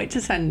 I can't wait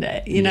to send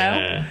it. You know.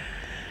 Yeah.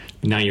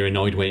 Now you're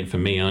annoyed waiting for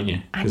me, aren't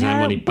you? I know,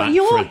 I'm only but back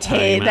you're for a time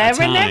here, at a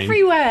there, and time.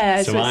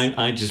 everywhere. So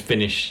I just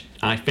finish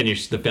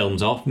the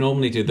films off.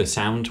 Normally do the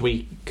sound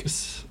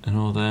tweaks and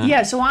all that.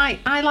 Yeah, so I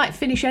like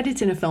finish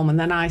editing a film and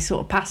then I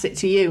sort of pass it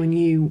to you and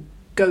you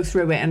go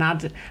through it and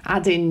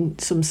add in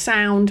some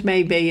sound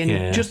maybe,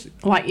 and just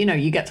like, you know,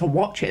 you get to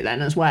watch it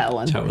then as well,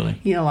 and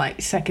totally, you know,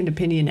 like second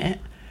opinion it.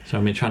 So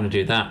I've been trying to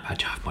do that, but I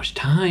don't have much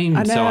time.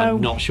 I know. So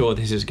I'm not sure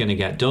this is going to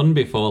get done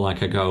before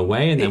like I go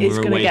away, and then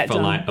we're away for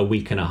done. like a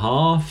week and a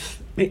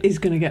half. It is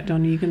going to get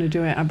done. You're going to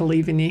do it. I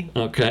believe in you.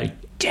 Okay.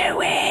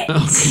 Do it.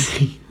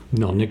 Okay.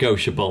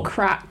 Non-negotiable.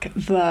 Crack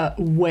the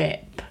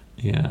whip.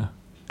 Yeah.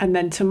 And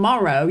then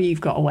tomorrow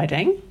you've got a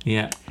wedding.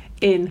 Yeah.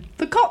 In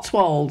the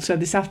Cotswolds. So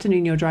this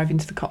afternoon you're driving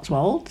to the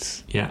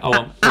Cotswolds. Yeah.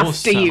 Oh,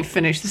 after you've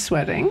finished this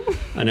wedding.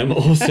 And I'm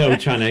also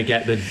trying to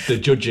get the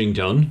judging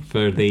done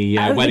for the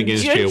Wedding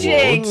Industry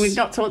Awards. We've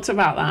not talked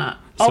about that.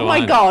 So oh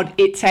my God,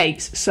 it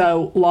takes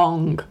so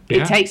long.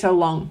 Yeah. It takes so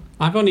long.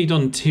 I've only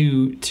done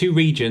two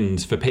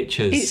regions for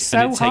pictures. It's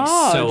so and it takes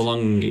hard. so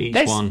long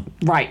each one.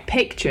 Right,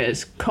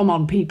 pictures. Come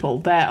on,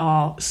 people. There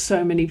are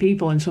so many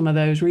people in some of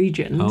those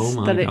regions.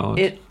 Oh my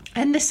God.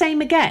 And the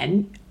same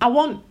again,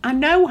 I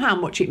know how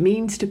much it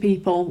means to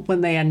people when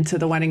they enter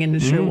the Wedding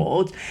Industry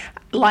Awards.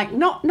 Like,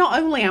 not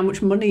only how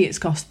much money it's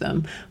cost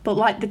them, but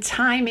like the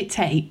time it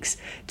takes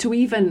to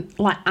even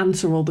like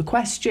answer all the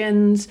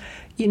questions,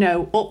 you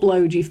know,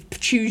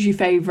 choose your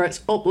favourites,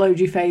 upload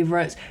your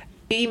favourites,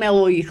 email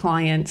all your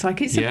clients.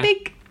 Like, it's a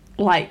big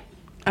like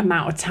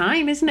amount of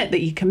time, isn't it, that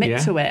you commit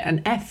to it,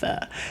 and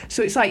effort.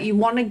 So it's like you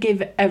want to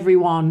give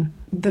everyone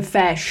the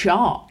fair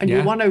shot, and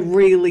you want to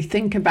really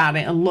think about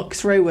it and look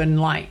through and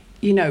like,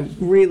 you know,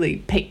 really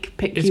pick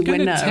your winner. It's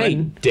going to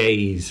take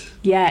days.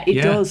 Yeah,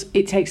 it does.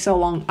 It takes so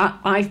long.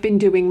 I've been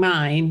doing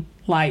mine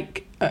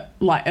like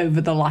over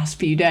the last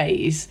few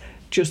days,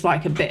 just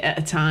like a bit at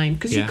a time,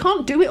 because you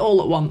can't do it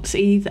all at once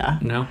either.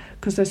 No.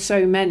 Because there's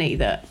so many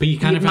that. But you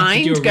kind of have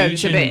to do a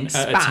region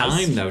at a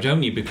time, though,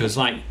 don't you? Because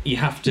like you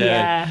have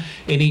to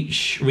in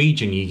each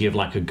region you give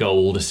like a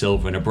gold, a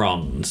silver, and a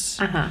bronze.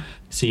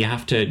 So you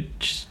have to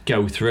just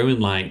go through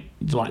and like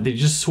they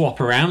just swap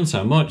around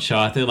so much. So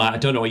I feel like, I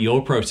don't know what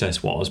your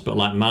process was, but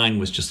like mine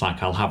was just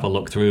like, I'll have a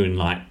look through and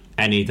like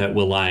any that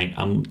were like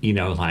I'm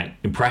like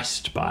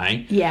impressed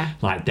by,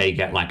 like they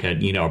get like a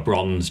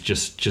bronze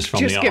just from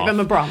the off. Just give them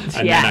a bronze,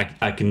 and then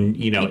I can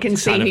you can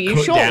see kind who of your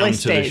cut down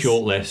shortlist to the is.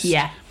 shortlist.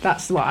 Yeah,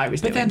 that's what I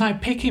was doing. But then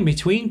like picking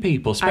between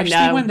people,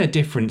 especially when they're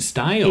different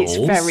styles,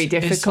 it's very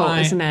difficult,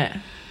 isn't it?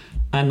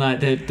 And like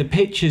the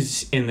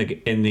pictures in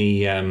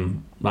the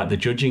like the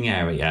judging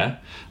area,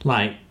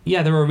 like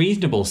they're a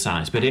reasonable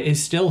size, but it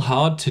is still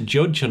hard to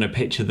judge on a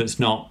picture that's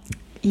not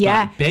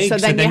that big. So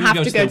then you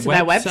have to go to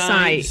their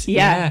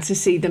website, to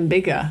see them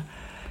bigger.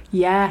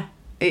 Yeah,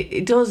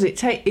 it does.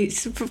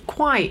 It's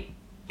quite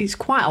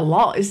a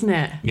lot, isn't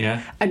it?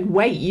 Yeah. And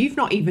wait, you've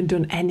not even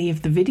done any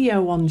of the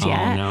video ones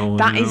yet. No,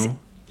 that is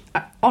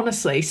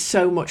honestly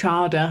so much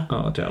harder.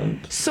 Oh, don't.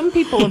 Some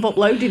people have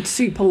uploaded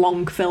super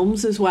long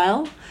films as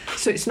well.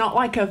 So it's not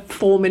like a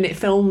 4-minute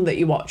film that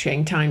you're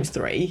watching times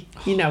 3.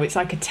 You know, it's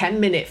like a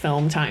 10-minute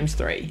film times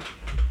 3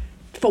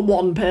 for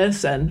one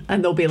person,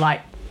 and there'll be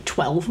like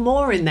 12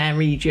 more in their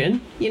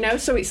region, you know,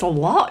 so it's a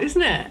lot,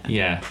 isn't it?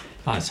 Yeah,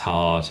 that's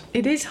hard.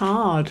 It is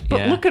hard.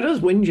 But look at us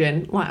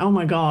whinging, like, oh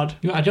my God.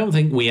 I don't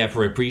think we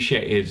ever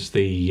appreciated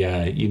the,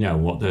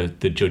 what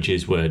the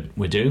judges were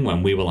doing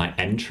when we were like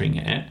entering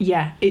it.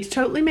 Yeah, it's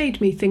totally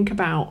made me think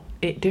about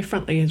it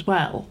differently as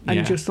well.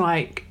 And just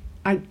like,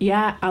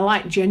 I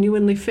like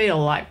genuinely feel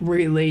like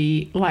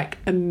really like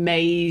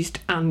amazed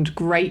and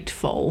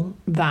grateful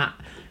that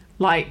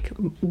like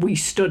we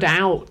stood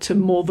out to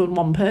more than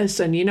one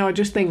person. You know, I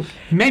just think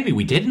maybe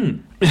we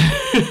didn't.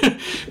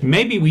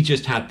 Maybe we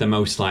just had the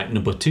most like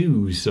number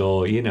 2s,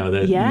 or the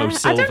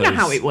most silvers. I don't know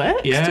how it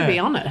works, to be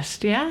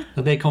honest. Yeah,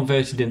 are they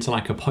converted into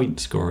like a point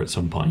score at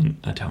some point?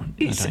 I don't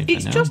know.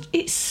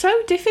 It's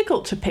so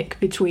difficult to pick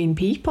between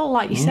people,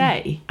 like you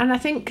say, and I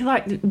think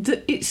like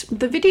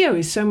the video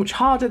is so much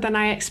harder than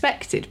I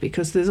expected,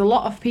 because there's a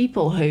lot of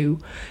people who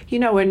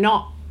are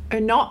not are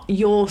not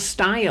your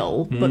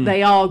style, but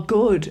they are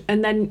good.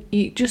 And then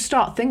you just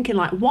start thinking,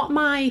 like, what am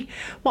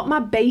I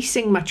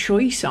basing my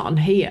choice on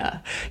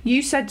here?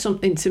 You said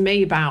something to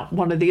me about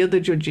one of the other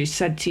judges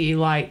said to you,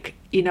 like,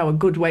 you know, a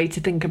good way to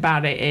think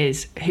about it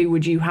is, who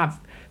would you have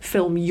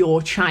film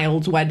your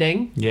child's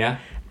wedding? Yeah.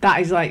 That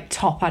is like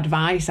top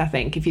advice, I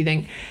think. If you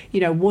think,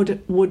 you know,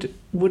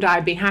 would I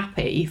be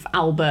happy if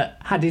Albert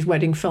had his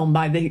wedding filmed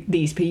by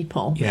these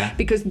people? Yeah.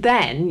 Because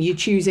then you're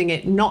choosing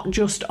it not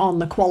just on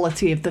the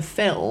quality of the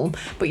film,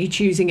 but you're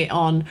choosing it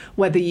on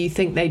whether you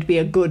think they'd be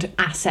a good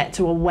asset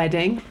to a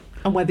wedding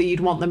and whether you'd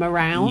want them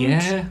around.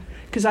 Yeah.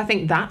 Because I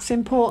think that's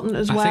important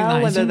as I think well, that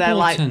is whether they're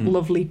like important.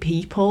 lovely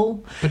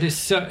people. But it's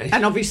so...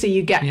 And obviously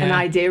you get an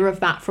idea of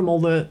that from all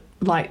the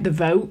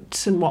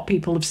votes and what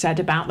people have said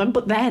about them.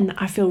 But then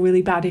I feel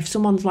really bad if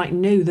someone's like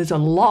new. There's a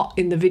lot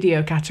in the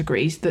video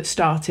categories that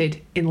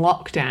started in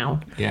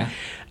lockdown. Yeah.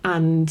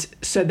 And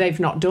so they've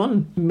not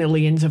done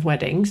millions of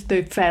weddings.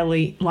 They're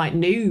fairly like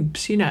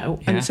noobs, you know.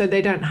 Yeah. And so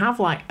they don't have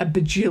like a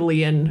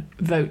bajillion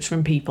votes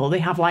from people. They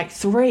have like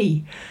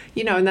 3,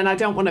 you know. And then I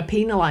don't want to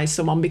penalise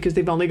someone because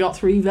they've only got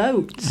 3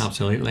 votes.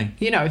 Absolutely.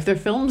 You know, if their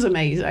film's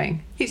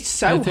amazing. It's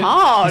so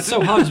hard. It's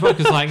so hard as well,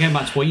 because like, going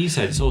back to what you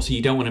said, it's also,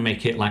 you don't want to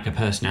make it like a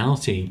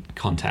personality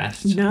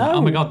contest. No. Like,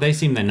 oh my God, they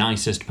seem the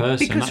nicest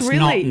person. Because that's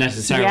really, not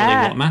necessarily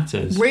what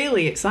matters.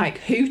 Really, it's like,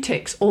 who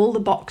ticks all the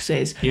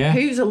boxes? Yeah.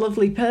 Who's a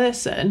lovely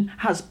person,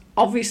 has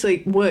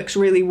obviously works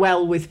really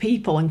well with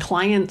people and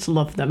clients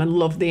love them and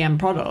love the end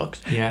product.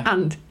 Yeah.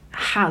 And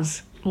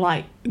has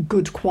like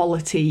good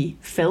quality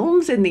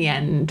films in the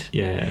end.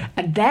 Yeah.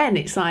 And then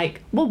it's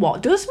like, well,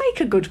 what does make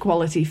a good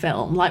quality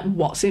film? Like,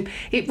 what's it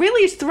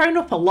really has thrown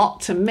up a lot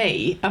to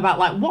me about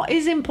like what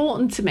is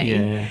important to me.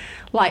 Yeah.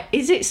 Like,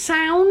 is it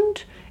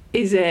sound?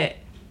 Is it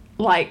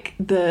like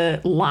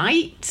the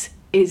light?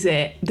 Is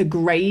it the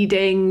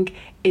grading?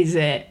 Is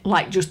it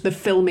like just the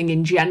filming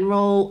in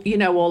general? You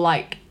know, or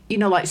like, you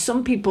know, like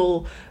some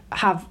people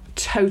have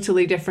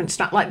totally different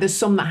stuff. Like there's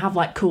some that have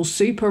like cool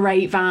Super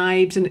 8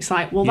 vibes, and it's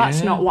like, well,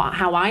 that's not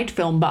how I'd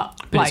film, but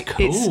like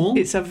it's cool.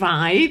 it's a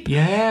vibe.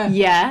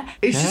 Yeah.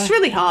 It's just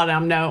really hard.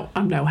 I'm no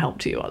help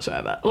to you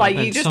whatsoever. Like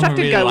you just Some have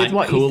to really, go like, with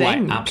what cool, you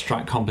think. Like,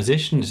 abstract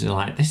compositions are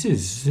like, this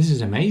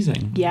is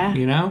amazing. Yeah.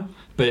 You know.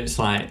 But it's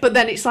like, but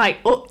then it's like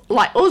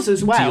us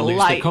as well. do you lose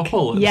like the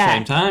couple at the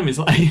same time? It's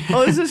like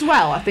us as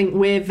well. I think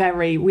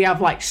we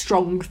have like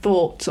strong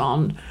thoughts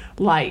on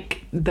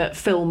like that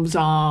films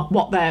are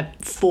what they're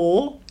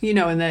for, you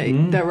know,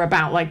 and they're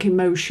about like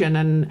emotion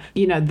and,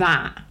 you know,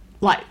 that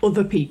like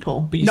other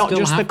people, but you not still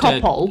just the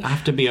couple.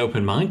 Have to be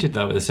open-minded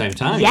though at the same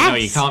time. Yes. You know,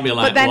 you can't be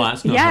like, but then, well,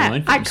 that's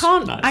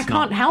not I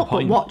can't help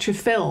but watch a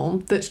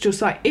film that's just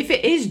like, if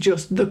it is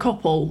just the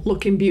couple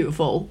looking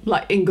beautiful,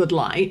 like in good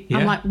light,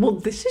 I'm like, well,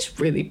 this is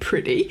really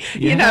pretty,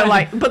 you know,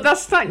 like, but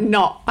that's like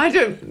not, I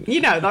don't,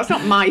 you know, that's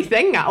not my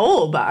thing at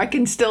all, but I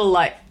can still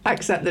like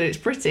accept that it's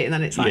pretty, and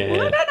then it's like,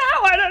 well,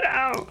 I don't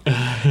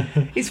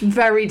know. It's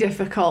very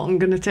difficult and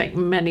going to take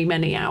many,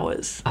 many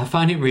hours. I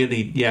find it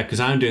really, because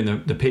I'm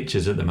doing the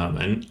pictures at the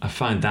moment. I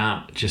find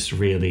that just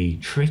really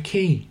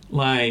tricky.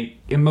 Like,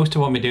 most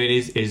of what we're doing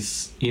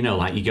is, you know,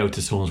 like you go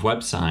to someone's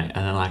website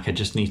and then like I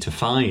just need to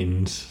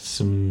find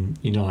some,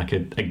 you know, like a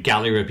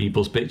gallery of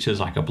people's pictures,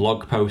 like a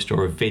blog post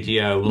or a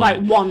video.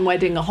 Like one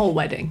wedding, a whole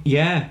wedding.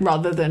 Yeah.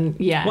 Rather than,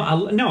 Well,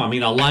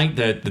 I like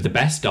the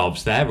best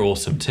ofs. They're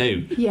awesome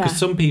too. Yeah. Because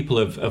some people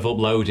have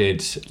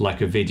uploaded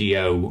like a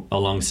video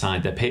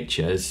alongside their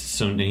pictures.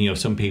 Some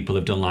people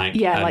have done like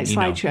like a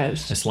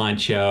slideshows.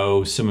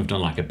 slideshow. Some have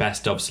done like a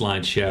best of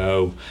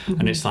slideshow,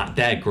 and it's like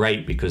they're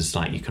great because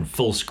like you can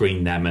full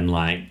screen them and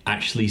like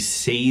actually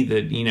see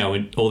the, you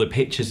know, all the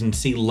pictures and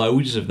see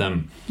loads of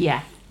them.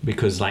 Yeah.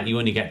 Because like you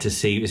only get to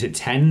see, is it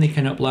 10 they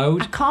can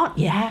upload? I can't.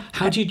 Yeah.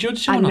 How do you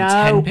judge someone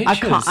on 10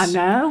 pictures? I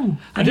know.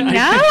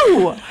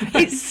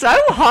 It's so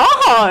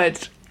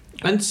hard.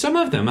 And some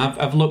of them,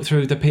 I've looked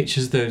through the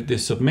pictures they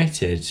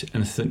submitted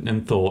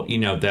and thought, you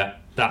know,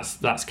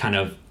 that's kind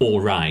of all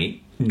right,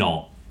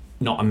 not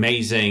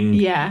amazing,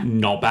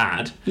 not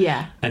bad.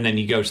 Yeah. And then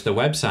you go to the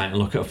website and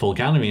look at a full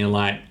gallery and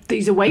like,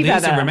 these are way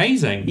better. These are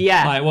amazing.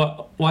 Yeah. Like,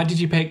 what? Why did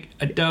you pick?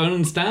 I don't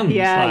understand.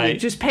 Yeah, like, you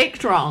just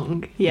picked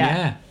wrong.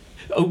 Yeah.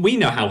 We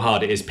know how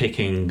hard it is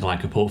picking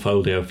like a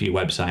portfolio for your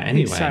website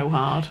anyway. It's so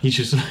hard. You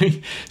just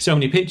like, so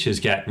many pictures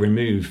get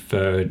removed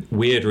for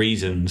weird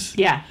reasons.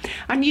 Yeah.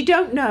 And you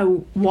don't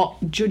know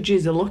what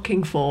judges are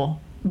looking for.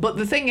 But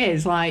the thing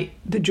is, like,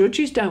 the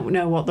judges don't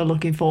know what they're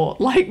looking for.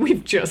 Like,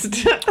 we've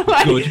just...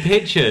 like, good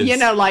pictures. You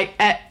know, like,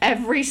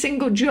 every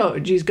single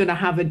judge is going to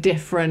have a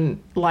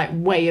different, like,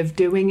 way of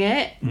doing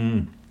it.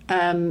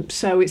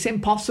 So it's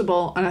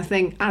impossible. And I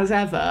think, as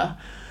ever,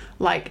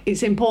 like,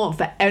 it's important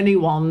for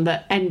anyone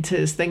that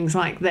enters things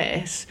like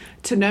this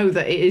to know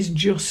that it is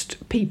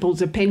just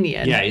people's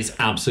opinion. Yeah, it's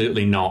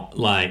absolutely not,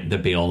 like, the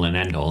be-all and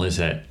end-all, is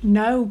it?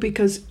 No,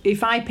 because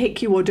if I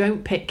pick you or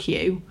don't pick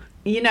you...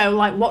 You know,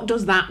 like, what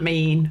does that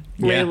mean,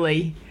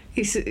 really?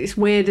 Yeah. It's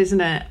weird,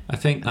 isn't it? I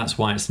think that's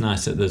why it's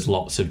nice that there's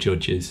lots of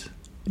judges.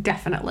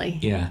 Definitely.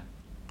 Yeah.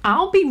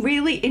 I'll be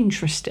really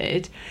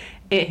interested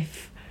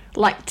if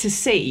like to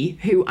see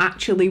who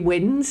actually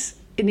wins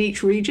in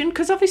each region,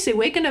 because obviously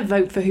we're going to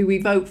vote for who we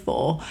vote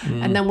for,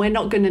 and then we're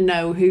not going to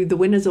know who the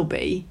winners will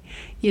be,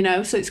 you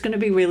know. So it's going to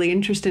be really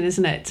interesting,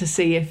 isn't it, to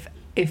see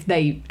if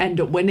they end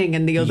up winning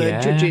and the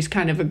other judges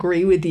kind of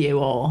agree with you,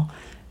 or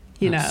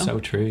That's so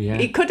true. Yeah,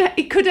 it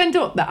could end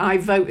up that I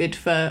voted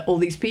for all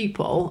these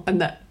people and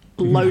that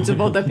loads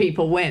of other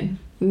people win.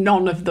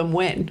 None of them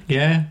win.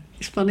 Yeah,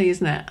 it's funny,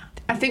 isn't it?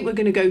 I think we're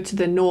going to go to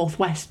the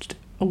Northwest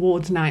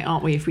Awards night,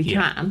 aren't we, if we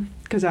can,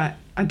 because I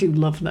do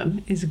love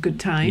them. It's a good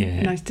time.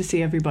 Yeah. Nice to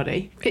see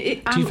everybody.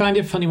 Do you find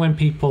it funny when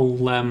people,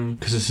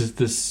 because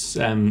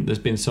there's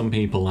been some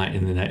people like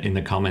in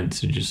the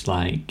comments who just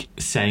like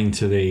saying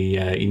to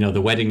the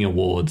the wedding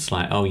awards,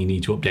 like, oh, you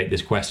need to update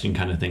this question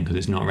kind of thing because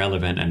it's not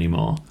relevant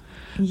anymore.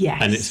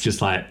 Yes. And it's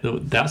just like,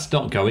 that's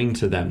not going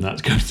to them,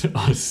 that's going to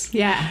us.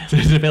 Yeah. So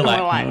it's a bit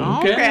like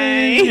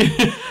okay.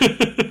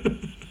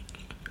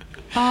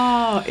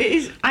 Oh, it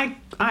is.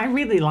 I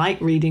really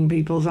like reading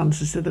people's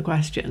answers to the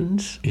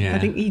questions. Yeah. I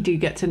think you do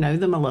get to know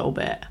them a little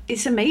bit.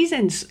 It's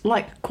amazing.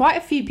 Like, quite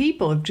a few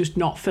people have just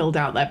not filled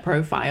out their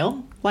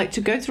profile. Like,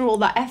 to go through all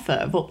that effort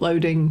of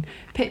uploading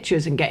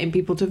pictures and getting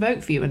people to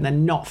vote for you and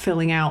then not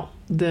filling out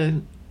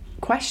the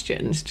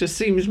questions just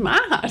seems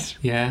mad.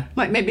 Yeah.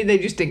 Like, maybe they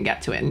just didn't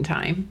get to it in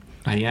time.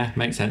 Yeah,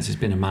 makes sense. It's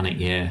been a manic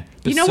year.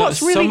 But you know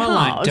what's really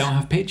hard? Like, don't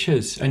have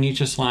pictures, and you're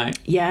just like,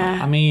 yeah.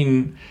 I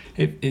mean,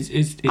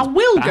 it's I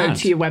will bad. go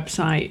to your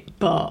website,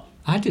 but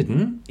I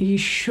didn't. You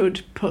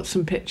should put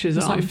some pictures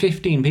on. There's like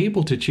 15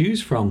 people to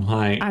choose from.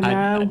 Like, I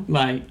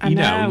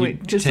know. You're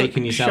just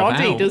taking yourself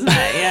shoddy, out, doesn't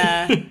it?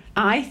 Yeah.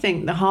 I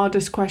think the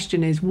hardest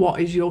question is, what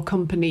is your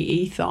company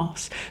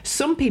ethos?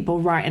 Some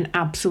people write an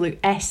absolute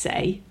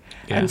essay,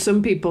 and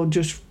some people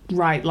just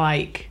write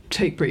like,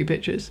 take pretty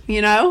pictures.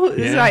 You know,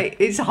 it's like,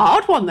 it's a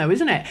hard one though,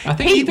 isn't it? I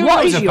think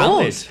what is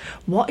yours?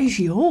 What is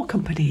your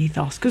company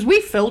ethos? Because we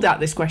filled out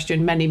this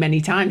question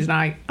many times, and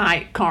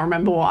I can't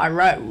remember what I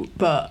wrote,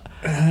 but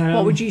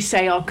what would you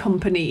say our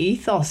company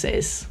ethos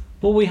is?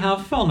 Well, we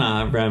have on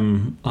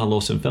our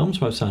Lawson Films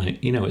website,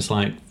 you know, it's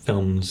like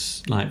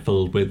films like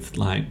filled with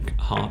like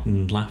heart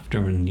and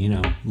laughter and, you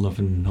know, love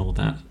and all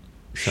that.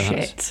 So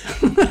shit.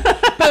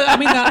 But I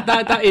mean,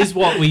 that is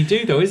what we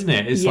do though, isn't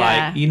it? It's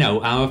like, you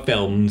know, our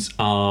films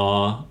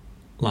are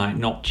like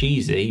not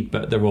cheesy,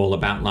 but they're all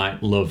about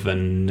like love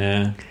and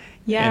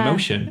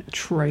emotion.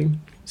 True.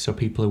 So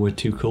people who are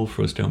too cool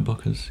for us don't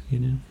book us, you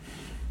know.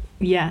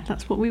 Yeah,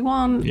 that's what we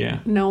want. Yeah.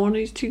 No one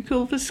who's too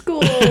cool for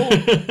school.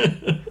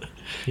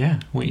 Yeah,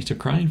 I want you to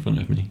cry in front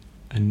of me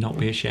and not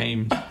be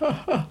ashamed.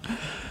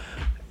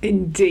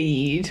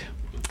 Indeed.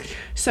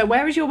 So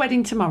where is your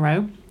wedding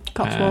tomorrow?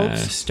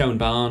 Cotswolds? Stone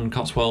Barn,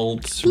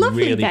 Cotswolds.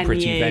 Lovely really venue.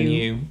 Pretty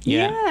venue.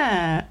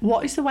 Yeah.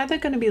 What is the weather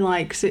going to be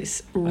like? Because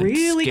it's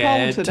really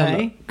cold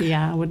today.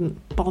 Yeah, I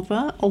wouldn't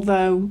bother.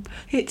 Although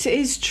it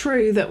is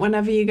true that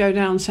whenever you go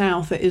down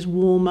south, it is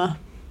warmer.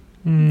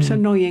 It's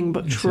annoying,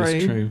 but true. This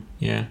is true,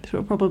 yeah. So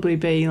it'll probably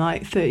be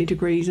like 30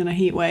 degrees in a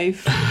heat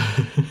wave.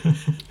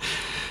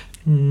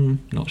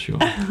 Not sure.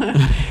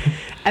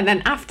 And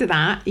then after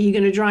that, you're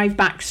going to drive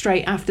back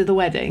straight after the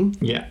wedding.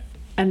 Yeah.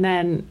 And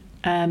then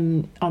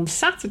on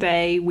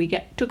Saturday, we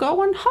get to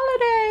go on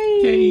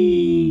holiday.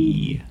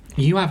 Yay!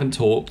 You haven't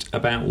talked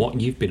about what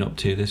you've been up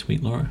to this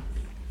week, Laura.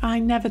 I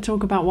never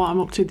talk about what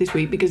I'm up to this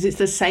week because it's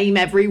the same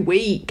every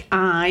week.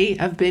 I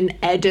have been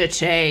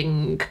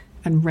editing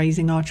and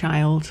raising our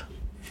child,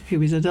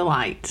 who is a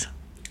delight.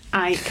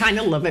 I kind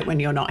of love it when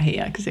you're not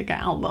here because I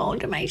get out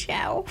bored of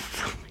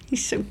myself.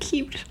 He's so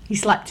cute. He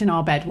slept in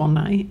our bed one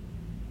night.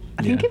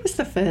 I think it was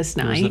the first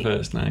night. It was the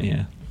first night,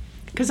 yeah.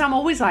 Because I'm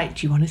always like,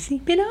 do you want to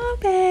sleep in our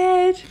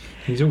bed?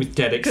 He's always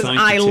dead excited.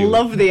 Because I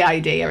love the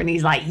idea. And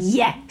he's like,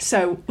 yeah.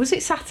 So was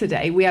it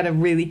Saturday? We had a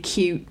really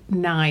cute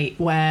night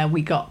where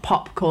we got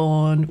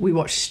popcorn. We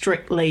watched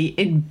Strictly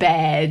in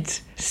bed,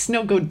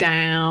 snuggled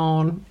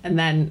down. And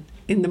then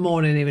in the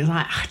morning, he was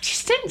like, I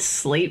just didn't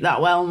sleep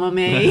that well,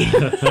 Mummy.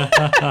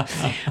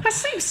 I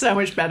sleep so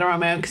much better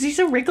on my own because he's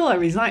a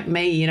wriggler. He's like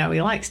me, you know,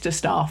 he likes to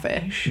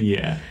starfish.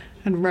 Yeah.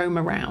 And roam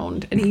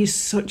around. And he's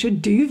such a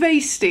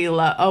duvet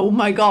stealer. Oh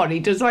my God, he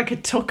does like a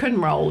tuck and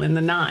roll in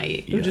the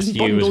night. He'll just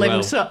bundle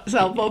himself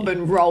up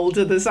and roll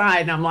to the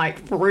side. And I'm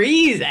like,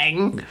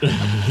 freezing.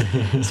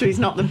 So he's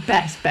not the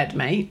best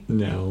bedmate.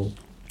 No.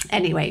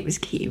 Anyway, it was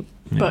cute.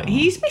 But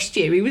he's missed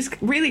you. He was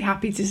really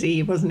happy to see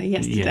you, wasn't he,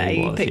 yesterday?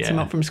 Yeah, he was, picked him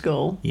up from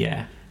school.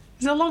 Yeah.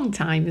 It's a long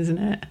time, isn't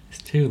it?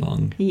 It's too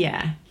long.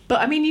 Yeah.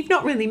 But I mean, you've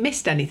not really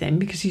missed anything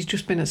because he's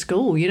just been at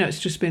school. You know, it's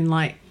just been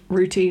like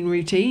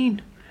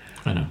routine.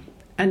 I know.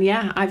 And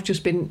yeah, I've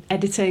just been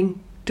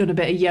editing, done a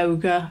bit of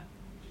yoga.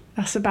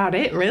 That's about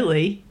it,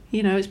 really.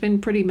 You know, it's been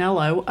pretty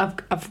mellow.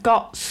 I've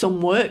got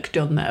some work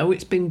done, though.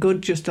 It's been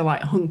good just to,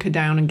 like, hunker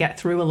down and get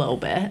through a little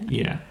bit.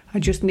 Yeah. I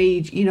just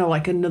need, you know,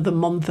 like another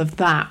month of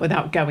that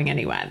without going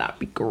anywhere. That'd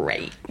be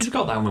great. We've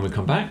got that when we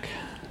come back.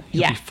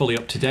 You'll be fully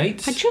up to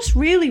date. I just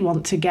really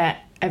want to get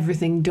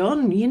everything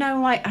done. You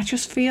know, like, I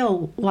just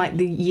feel like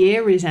the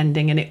year is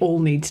ending and it all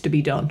needs to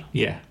be done.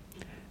 Yeah.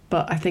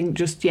 But I think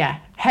just,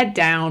 head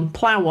down,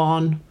 plough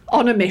on.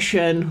 on a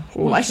mission.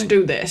 Let's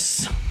do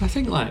this. I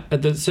think like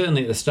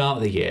certainly at the start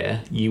of the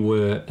year, we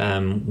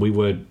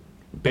were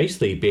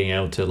basically being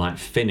able to like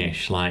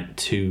finish like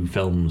 2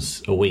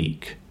 films a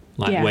week.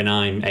 Like when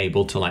I'm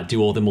able to like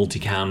do all the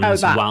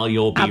multicams while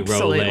you're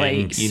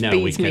B-rolling, you know,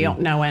 speeds me up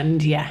no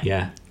end.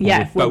 Yeah.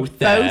 Yeah, we're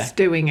both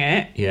doing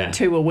it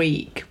 2 a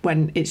week.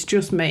 When it's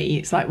just me,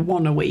 it's like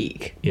 1 a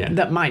week. Yeah.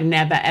 That might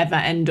never ever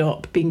end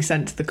up being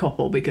sent to the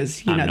couple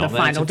because I'm the not there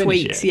final to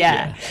finish tweaks. it.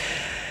 Yeah.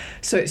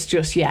 So it's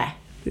just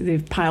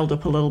they've piled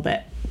up a little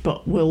bit,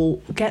 but we'll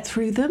get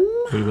through them.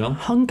 We will.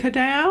 Hunker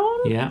down.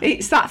 Yeah.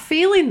 It's that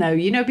feeling though,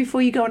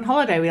 before you go on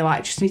holiday, we're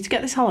like, just need to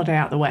get this holiday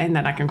out of the way and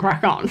then I can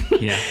crack on.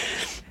 Yeah.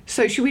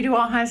 So should we do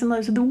our highs and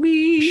lows of the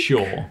week?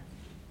 Sure.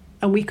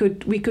 And we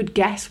could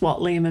guess what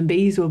Liam and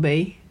B's will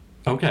be.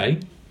 Okay.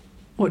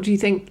 What do you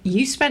think?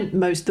 You spent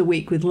most of the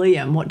week with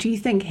Liam. What do you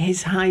think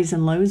his highs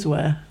and lows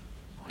were?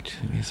 What do you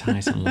think his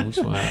highs and lows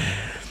were?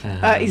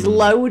 His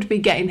low would be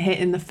getting hit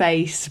in the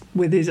face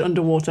with his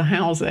underwater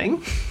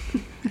housing.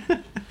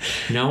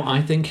 No,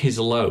 I think his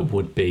low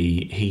would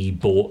be he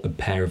bought a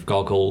pair of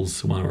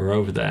goggles while we were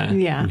over there.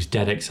 Yeah. He was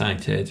dead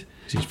excited.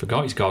 He's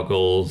forgot his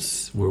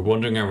goggles. We're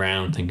wandering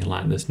around thinking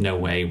like there's no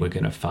way we're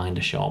going to find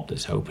a shop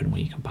that's open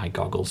where you can buy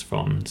goggles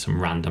from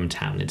some random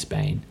town in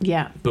Spain.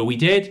 Yeah. But we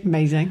did.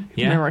 Amazing.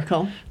 Yeah.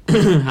 Miracle.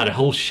 Had a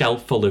whole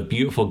shelf full of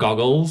beautiful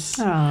goggles.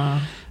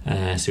 Ah.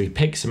 So we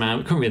picked some out.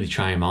 We couldn't really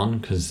try them on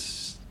because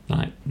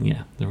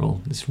they're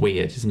all, it's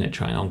weird, isn't it,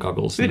 trying on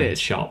goggles in a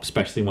shop,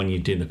 especially when you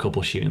do the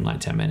couple shoot in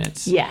like 10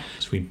 minutes. Yeah.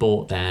 So we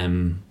bought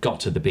them, got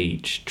to the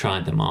beach,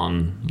 tried them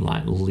on,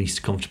 like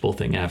least comfortable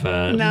thing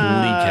ever, leak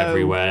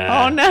everywhere.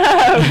 Oh no.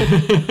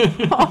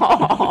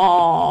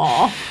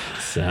 Oh.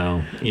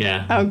 So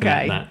yeah.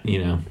 Okay. That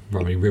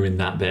probably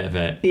ruined that bit of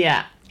it.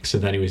 Yeah. So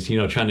then he was,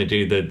 trying to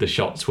do the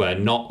shots where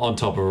not on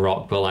top of a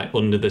rock, but like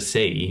under the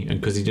sea.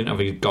 And because he didn't have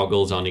his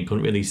goggles on, he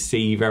couldn't really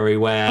see very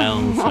well.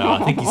 So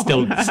I think he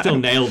still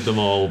nailed them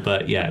all.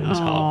 But yeah, it was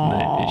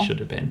hard. It should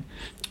have been.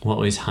 What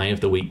was high of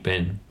the week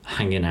been?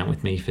 Hanging out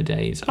with me for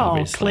days,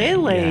 obviously.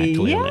 Clearly. Yeah,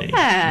 clearly.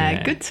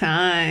 Yeah, good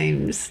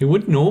times. It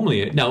would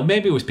normally... No,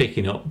 maybe it was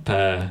picking up,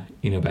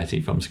 Betty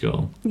from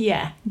school.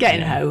 Yeah,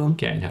 getting home.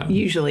 Getting home.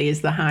 Usually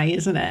is the high,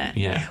 isn't it?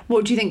 Yeah.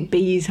 What do you think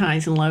B's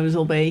highs and lows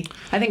will be?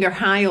 I think her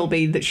high will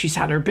be that she's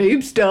had her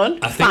boobs done,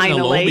 I think finally.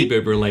 they'll all be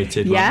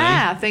boob-related, won't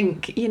I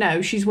think,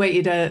 she's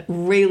waited a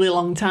really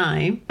long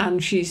time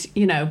and she's,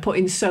 put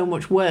in so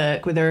much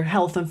work with her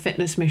health and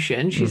fitness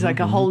mission. She's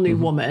like a whole new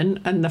woman,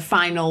 and the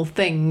final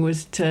thing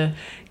was to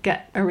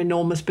get her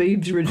enormous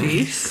boobs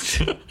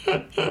reduced. Is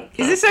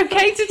this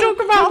okay to talk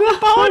about the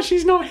pod?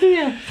 She's not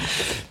here.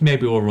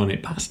 Maybe we'll run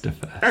it past her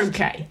first.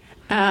 Okay.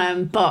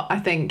 But I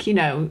think,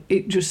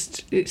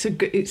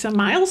 it's a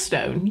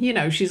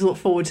milestone. She's looked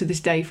forward to this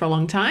day for a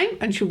long time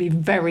and she'll be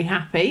very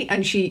happy.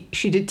 And she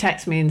did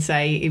text me and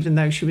say, even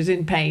though she was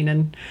in pain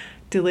and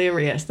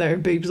delirious, that her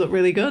boobs look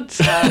really good.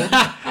 So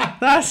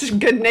that's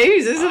good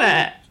news, isn't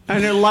it?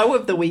 And her low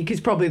of the week is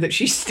probably that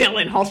she's still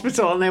in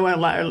hospital and they won't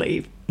let her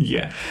leave.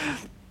 Yeah.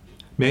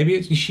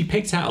 Maybe she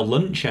picked out a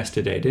lunch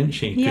yesterday, didn't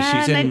she?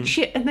 Yeah, and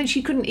then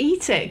she couldn't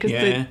eat it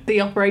because the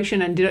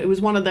operation ended. It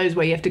was one of those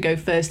where you have to go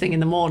first thing in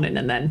the morning,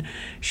 and then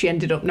she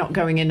ended up not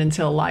going in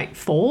until like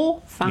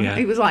 4, 5. Yeah.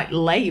 It was like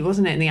late,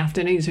 wasn't it, in the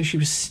afternoon? So she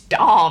was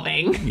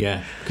starving.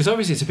 Yeah, because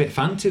obviously it's a bit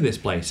fancy, this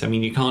place. I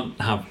mean, you can't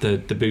have the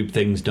boob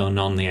things done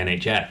on the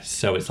NHS,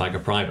 so it's like a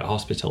private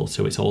hospital.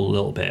 So it's all a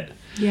little bit.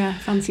 Yeah,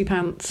 fancy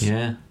pants.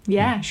 Yeah.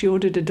 Yeah, she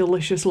ordered a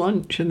delicious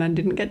lunch and then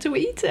didn't get to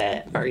eat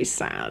it. Very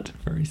sad.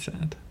 Very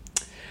sad.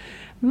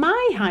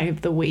 My high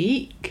of the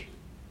week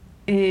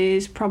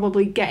is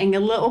probably getting a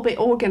little bit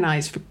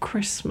organised for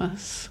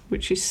Christmas,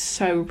 which is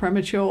so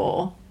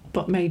premature,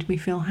 but made me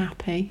feel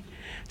happy.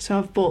 So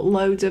I've bought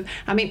loads of...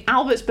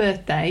 Albert's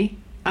birthday,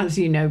 as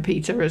you know,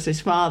 Peter, as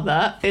his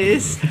father,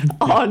 is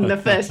on the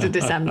 1st of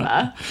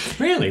December.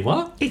 Really?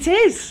 What? It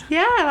is.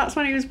 Yeah, that's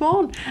when he was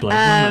born.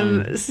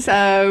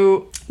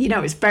 So,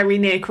 it's very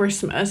near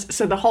Christmas.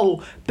 So the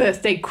whole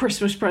birthday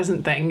Christmas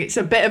present thing, it's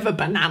a bit of a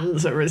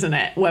bonanza, isn't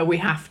it? Where we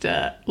have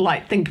to,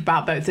 think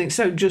about both things.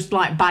 So just,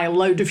 buy a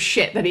load of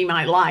shit that he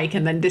might like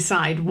and then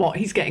decide what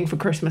he's getting for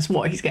Christmas,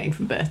 what he's getting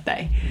for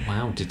birthday.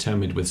 Wow,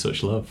 determined with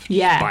such love.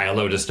 Yeah. Buy a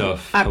load of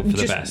stuff, hope for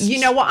the best. You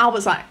know what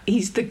Albert's like?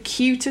 He's the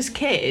cutest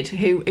kid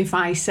who, if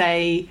I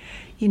say...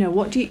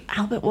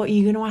 Albert, what are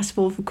you going to ask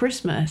for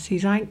Christmas?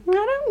 He's like, I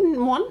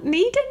don't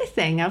need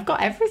anything. I've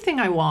got everything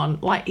I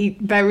want. He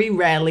very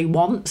rarely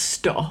wants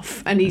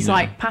stuff. And he's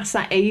past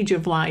that age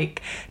of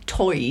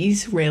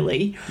toys,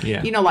 really.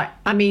 Yeah.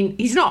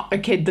 He's not a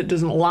kid that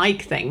doesn't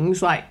like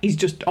things. He's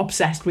just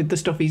obsessed with the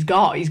stuff he's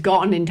got. He's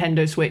got a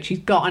Nintendo Switch. He's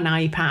got an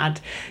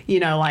iPad.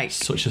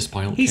 Such a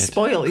spoiled kid. He's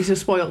spoiled. He's a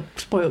spoiled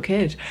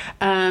kid.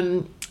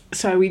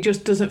 So he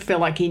just doesn't feel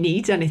like he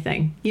needs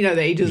anything, that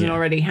he doesn't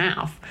already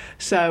have.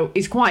 So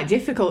it's quite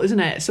difficult, isn't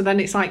it? So then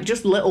it's like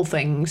just little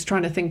things,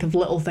 trying to think of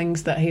little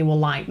things that he will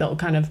like that will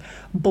kind of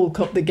bulk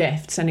up the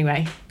gifts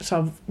anyway. So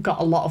I've got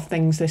a lot of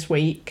things this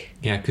week.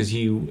 Yeah, because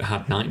you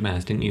had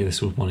nightmares, didn't you?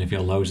 This was one of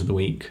your lows of the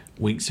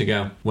weeks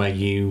ago, where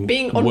you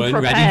being weren't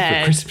unprepared,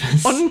 ready for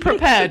Christmas.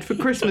 Unprepared for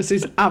Christmas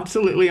is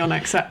absolutely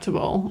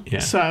unacceptable. Yeah.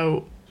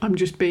 So I'm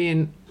just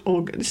being...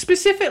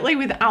 specifically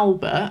with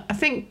Albert, I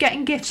think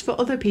getting gifts for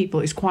other people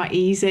is quite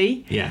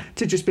easy. Yeah.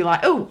 To just be like,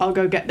 oh, I'll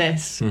go get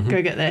this,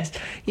 go get this.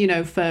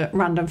 For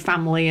random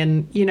family,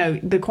 and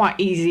they're quite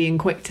easy and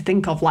quick to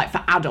think of, like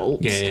for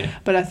adults. Yeah.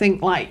 But I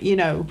think I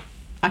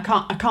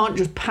can't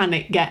just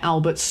panic get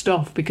Albert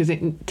stuff because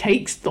it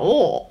takes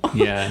thought.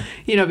 Yeah.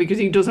 Because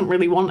he doesn't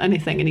really want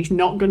anything and he's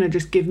not going to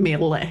just give me a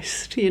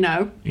list.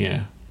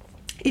 Yeah.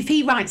 If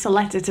he writes a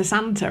letter to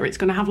Santa, it's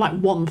going to have like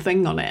one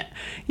thing on it.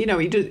 He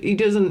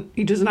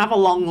doesn't have a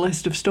long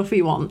list of stuff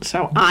he wants,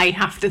 so I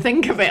have to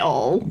think of it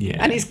all. Yeah.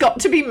 And it's got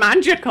to be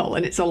magical,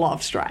 and it's a lot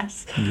of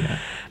stress. Yeah.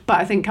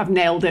 But I think I've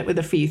nailed it with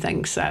a few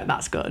things, so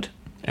that's good.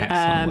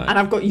 Excellent. And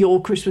I've got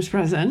your Christmas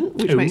present,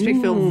 which makes me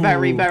feel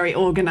very, very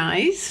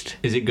organised.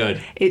 Is it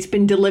good? It's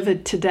been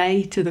delivered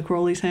today to the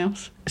Crawley's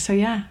house. So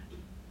yeah,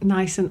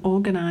 nice and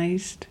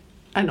organised.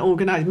 And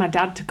organised my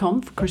dad to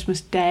come for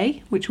Christmas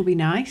Day, which will be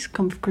nice.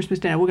 Come for Christmas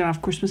Day. We're going to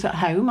have Christmas at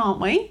home, aren't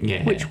we?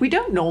 Yeah. Which we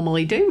don't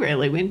normally do,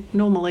 really. We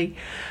normally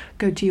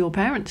go to your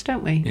parents,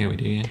 don't we? Yeah, we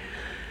do, yeah.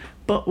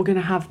 But we're going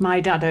to have my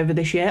dad over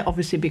this year,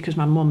 obviously because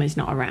my mum is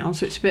not around.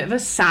 So it's a bit of a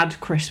sad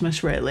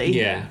Christmas, really.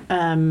 Yeah.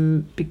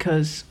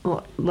 Because,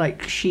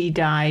 she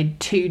died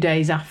 2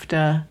 days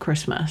after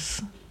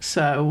Christmas.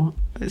 So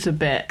it's a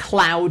bit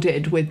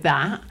clouded with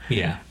that.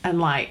 Yeah.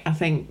 And, I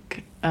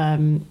think...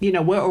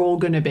 we're all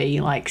going to be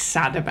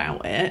sad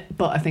about it,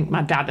 but I think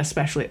my dad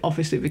especially,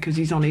 obviously because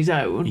he's on his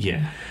own.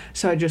 Yeah.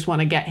 So I just want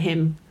to get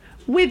him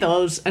with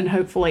us, and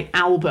hopefully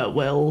Albert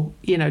will,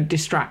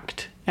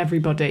 distract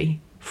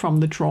everybody from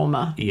the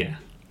trauma. Yeah.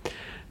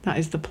 That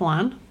is the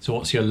plan. So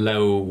what's your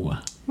low?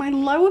 My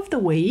low of the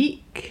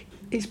week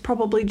is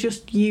probably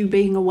just you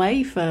being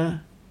away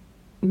for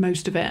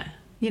most of it.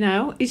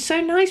 It's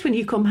so nice when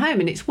you come home,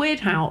 and it's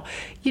weird how,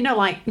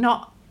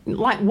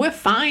 we're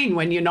fine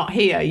when you're not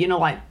here,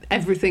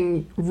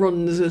 everything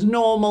runs as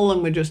normal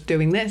and we're just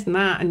doing this and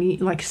that, and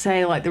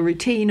the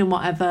routine and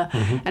whatever.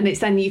 And it's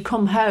then you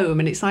come home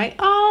and it's like,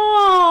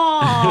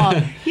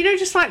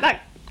 just like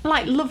that,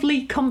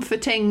 lovely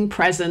comforting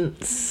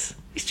presence.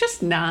 It's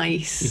just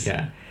nice.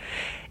 Yeah.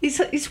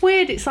 It's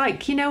weird. It's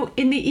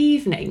in the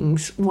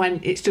evenings when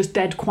it's just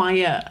dead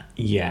quiet.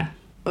 Yeah.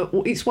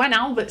 It's when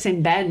Albert's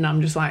in bed and I'm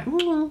just like,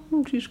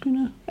 I'm just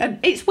gonna... And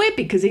it's weird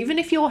because even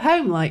if you're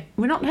home,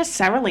 we're not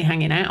necessarily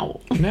hanging out.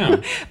 No.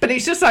 But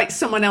it's just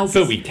someone else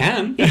But we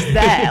can. is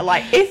there.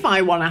 If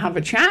I want to have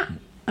a chat,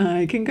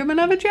 I can come and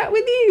have a chat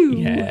with you.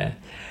 Yeah.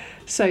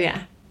 So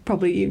yeah,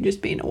 probably you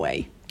just being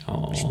away.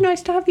 Oh. It's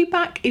nice to have you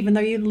back, even though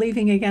you're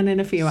leaving again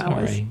in a few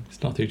hours. Sorry,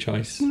 it's not through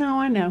choice. No,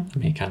 I know. I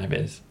mean, it kind of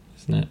is,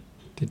 isn't it?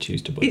 To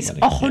choose to book It's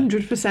weddings,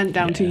 100%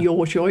 down to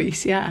your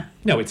choice, yeah.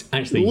 No, it's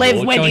actually Live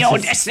your with choices. your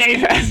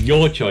decision.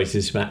 Your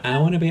choices about, I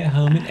want to be at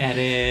home and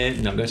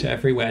edit, not go to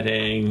every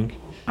wedding.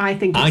 I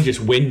think I just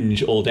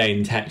whinge all day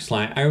in text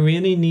I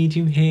really need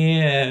you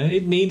here.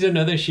 It needs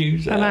another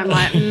shoes. And I'm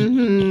like,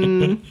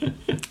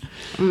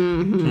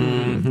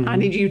 I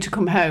need you to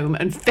come home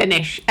and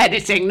finish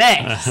editing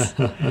this.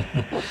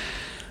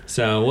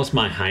 So what's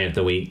my high of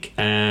the week?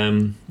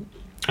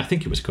 I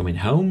think it was coming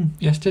home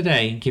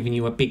yesterday, giving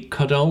you a big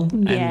cuddle,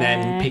 and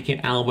then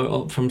picking Albert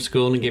up from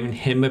school and giving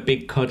him a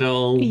big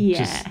cuddle.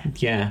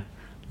 Yeah.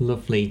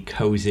 Lovely,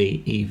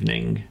 cozy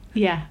evening.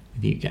 Yeah.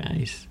 With you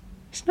guys.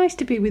 It's nice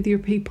to be with your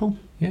people.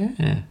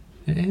 Yeah,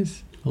 it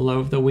is. Low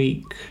of the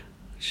week.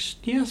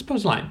 Just, I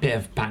suppose a bit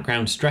of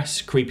background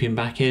stress creeping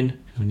back in.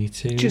 We need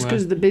to... Just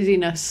because of the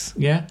busyness.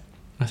 Yeah.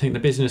 I think the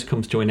business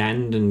comes to an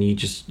end and you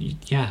just,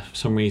 for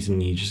some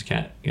reason you just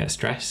get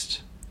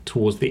stressed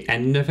towards the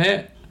end of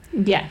it.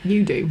 Yeah,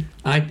 you do.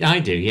 I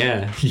do,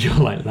 yeah. You're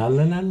like, la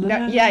la la la.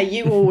 No, yeah,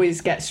 you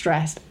always get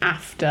stressed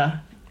after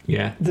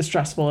the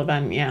stressful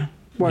event, yeah.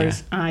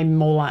 Whereas I'm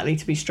more likely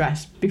to be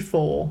stressed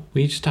before.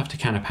 Well, you just have to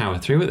kind of power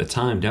through at the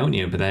time, don't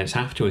you? But then it's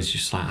afterwards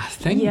just I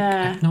think,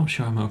 I'm not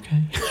sure I'm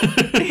okay.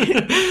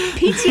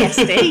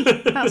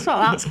 PTSD, that's what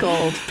that's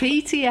called.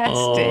 PTSD.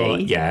 Oh,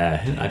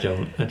 yeah, I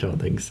don't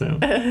think so.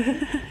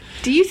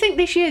 Do you think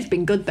this year's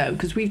been good though?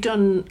 Because we've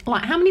done,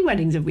 how many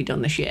weddings have we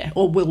done this year?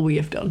 Or will we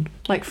have done?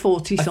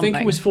 40 something? I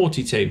think it was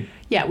 42.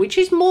 Yeah, which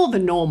is more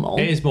than normal.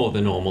 It is more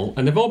than normal.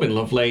 And they've all been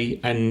lovely.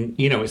 And,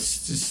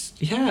 it's just,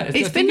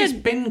 it's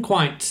been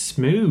quite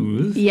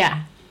smooth.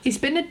 Yeah. It's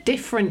been a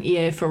different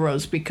year for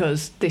us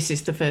because this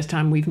is the first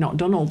time we've not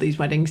done all these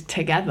weddings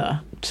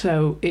together.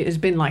 So it has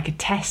been a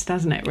test,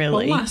 hasn't it,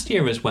 really? Well, last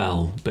year as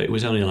well, but it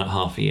was only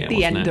half a year,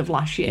 The end of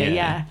last year,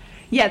 yeah.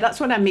 Yeah, that's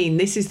what I mean.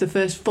 This is the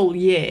first full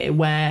year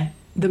where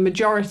the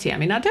majority... I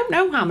mean, I don't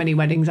know how many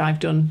weddings I've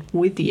done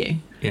with you.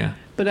 Yeah.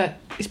 but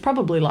it's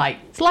probably like,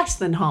 it's less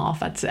than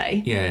half, I'd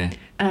say. Yeah.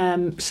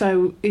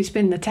 So it's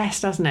been the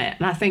test, hasn't it?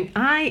 And I think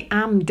I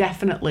am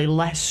definitely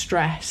less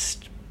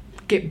stressed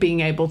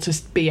being able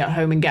to be at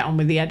home and get on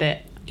with the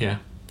edit. Yeah.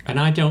 And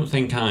I don't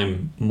think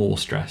I'm more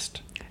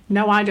stressed.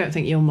 No, I don't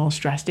think you're more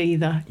stressed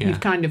either. Yeah. You've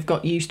kind of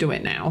got used to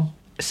it now.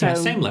 So Yeah,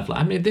 same level.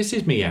 I mean, this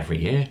is me every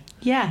year.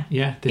 yeah,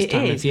 Yeah, this it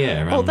time is. of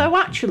year. Although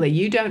actually,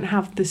 you don't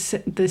have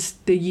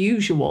the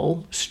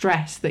usual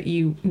stress that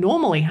you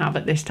normally have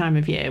at this time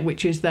of year,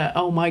 which is that,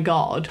 oh my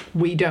God,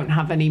 we don't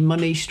have any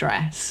money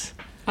stress.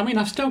 I mean,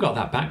 I've still got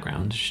that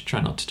background. Just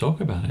try not to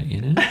talk about it,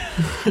 you know?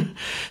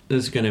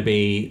 There's going to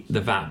be the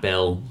VAT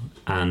bill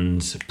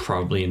and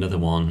probably another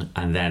one,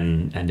 and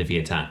then end of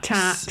year tax.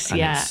 And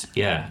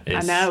Yeah.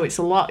 I know, it's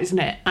a lot, isn't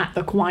it, at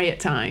the quiet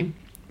time.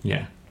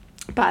 Yeah.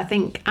 But I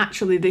think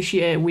actually this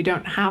year we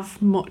don't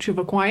have much of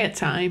a quiet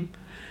time.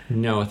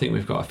 No, I think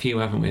we've got a few,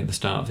 haven't we, at the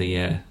start of the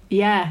year?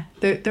 Yeah,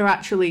 they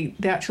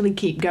actually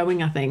keep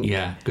going, I think.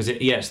 Yeah, because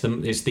it's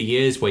the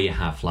years where you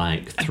have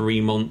like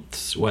 3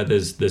 months where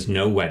there's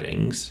no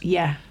weddings.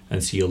 Yeah.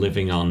 And so you're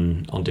living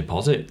on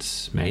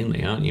deposits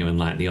mainly, aren't you? And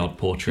like the odd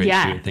portrait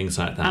Yeah. and things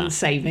like that. And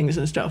savings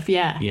and stuff,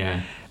 yeah.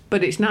 Yeah.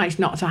 But it's nice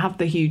not to have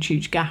the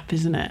huge gap,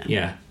 isn't it?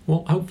 Yeah.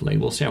 Well, hopefully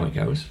we'll see how it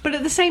goes. But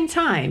at the same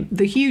time,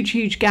 the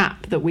huge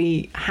gap that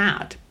we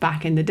had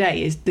back in the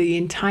day is the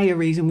entire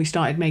reason we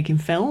started making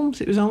films.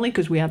 It was only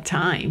because we had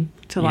time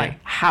to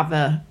like have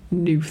a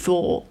new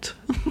thought.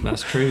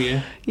 That's true,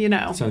 yeah. You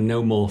know. So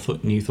no more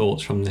new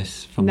thoughts from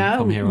this from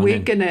here on we're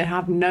in. going to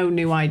have no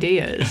new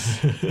ideas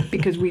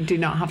because we do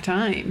not have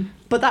time.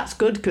 But that's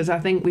good because I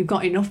think we've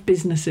got enough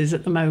businesses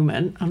at the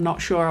moment. I'm not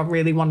sure I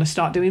really want to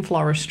start doing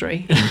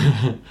floristry.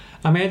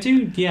 I mean, I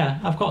do, yeah.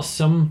 I've got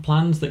some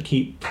plans that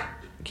keep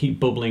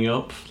bubbling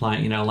up. Like,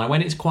 you know, like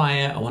when it's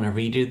quiet, I want to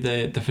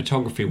redo the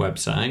photography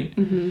website.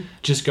 Mm-hmm.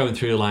 Just going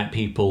through like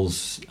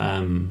people's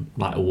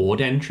like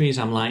award entries,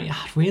 I'm like,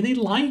 I'd really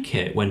like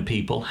it when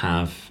people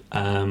have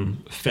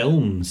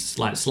films,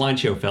 like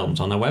slideshow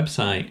films on their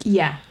website.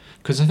 Yeah.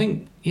 Because I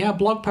think,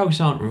 blog posts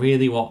aren't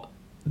really what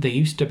they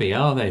used to be,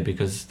 are they?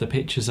 Because the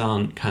pictures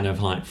aren't kind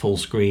of like full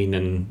screen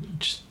and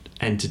just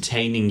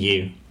entertaining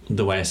you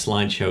the way a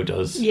slideshow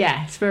does.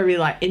 Yeah, it's very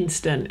like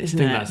instant, isn't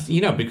it? That's, you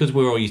know, because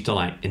we're all used to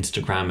like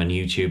Instagram and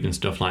YouTube and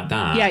stuff like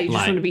that. Yeah, you just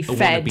like, want to be I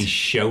fed want to be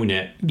shown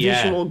it.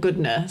 visual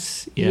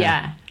goodness.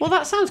 Yeah. Well,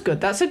 that sounds good.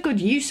 That's a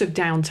good use of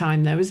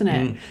downtime, though, isn't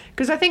it?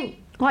 Because I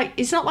think like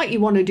it's not like you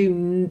want to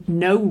do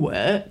no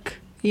work.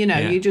 You know,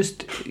 you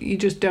just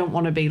don't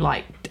want to be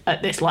like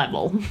at this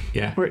level.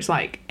 Yeah. Where it's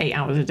like 8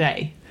 hours a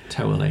day.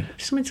 Totally.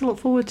 Something to look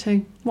forward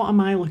to. What am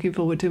I looking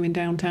forward to in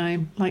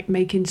downtime? Like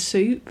making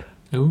soup.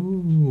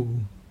 Ooh.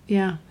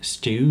 Yeah.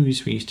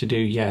 Stews. We used to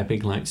do,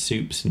 big like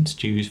soups and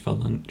stews for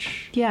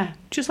lunch. Yeah.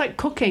 Just like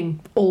cooking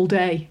all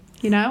day.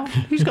 You know?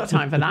 Who's got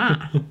time for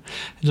that?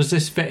 Does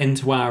this fit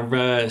into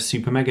our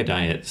super mega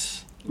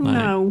diets? Like,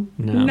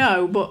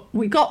 No, but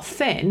we got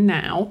thin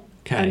now.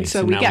 Okay, and so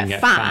so we now get we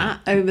get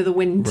fat over the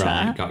winter.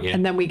 Right, got you.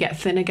 And then we get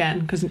thin again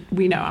because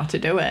we know how to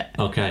do it.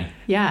 Okay.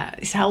 Yeah,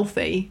 it's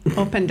healthy,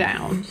 up and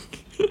down.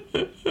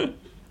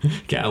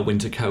 Get our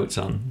winter coats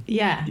on.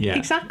 Yeah,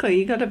 exactly.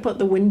 You got to put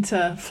the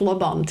winter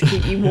flub on to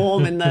keep you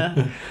warm in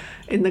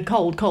the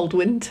cold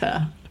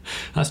winter.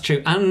 That's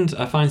true. And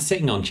I find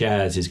sitting on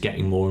chairs is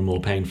getting more and more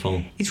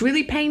painful. It's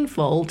really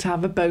painful to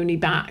have a bony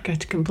back. I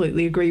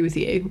completely agree with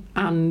you.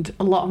 And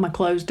a lot of my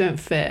clothes don't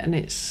fit and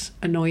it's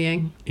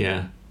annoying.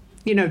 Yeah.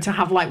 You know, to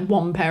have like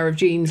one pair of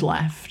jeans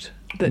left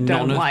that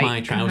don't None of like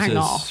my trousers hang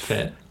off.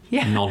 fit.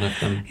 Yeah. None of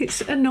them.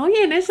 It's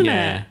annoying, isn't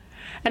it?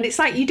 And it's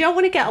like you don't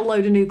want to get a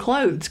load of new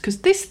clothes because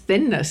this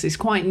thinness is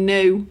quite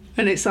new.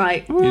 And it's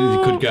like,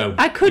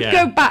 I could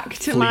go back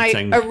to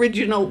fleeting. my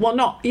original, well,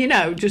 not, you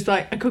know, just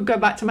like I could go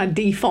back to my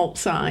default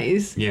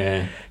size.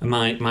 Yeah. And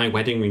my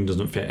wedding ring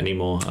doesn't fit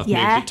anymore. I've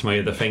moved it to my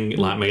other finger,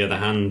 like my other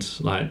hand,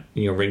 like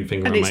your ring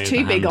finger and on my it's other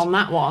too big hand. on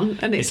that one.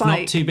 And it's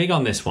not too big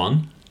on this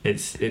one.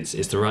 It's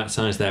the right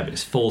size there, but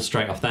it's full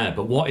straight off there.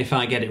 But what if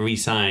I get it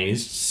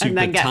resized super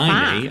then get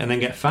tiny fat? and then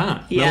get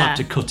fat? Yeah. They'll have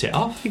to cut it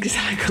off.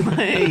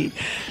 Exactly.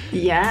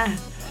 Yeah.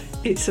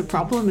 It's a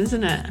problem,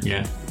 isn't it?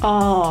 Yeah.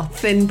 Oh,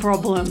 thin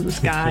problems,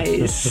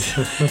 guys.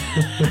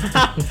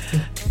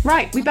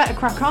 Right, we better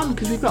crack on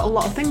because we've got a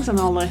lot of things on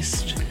our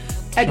list.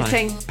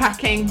 Editing,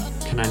 packing.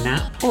 Can I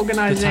nap?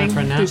 Organising. Time for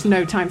a nap? There's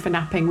no time for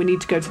napping. We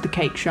need to go to the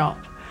cake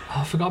shop. Oh,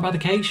 I forgot about the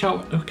cake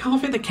shop. I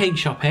can't fit the cake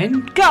shop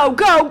in. Go,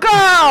 go,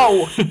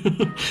 go!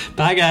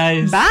 Bye,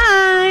 guys.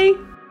 Bye!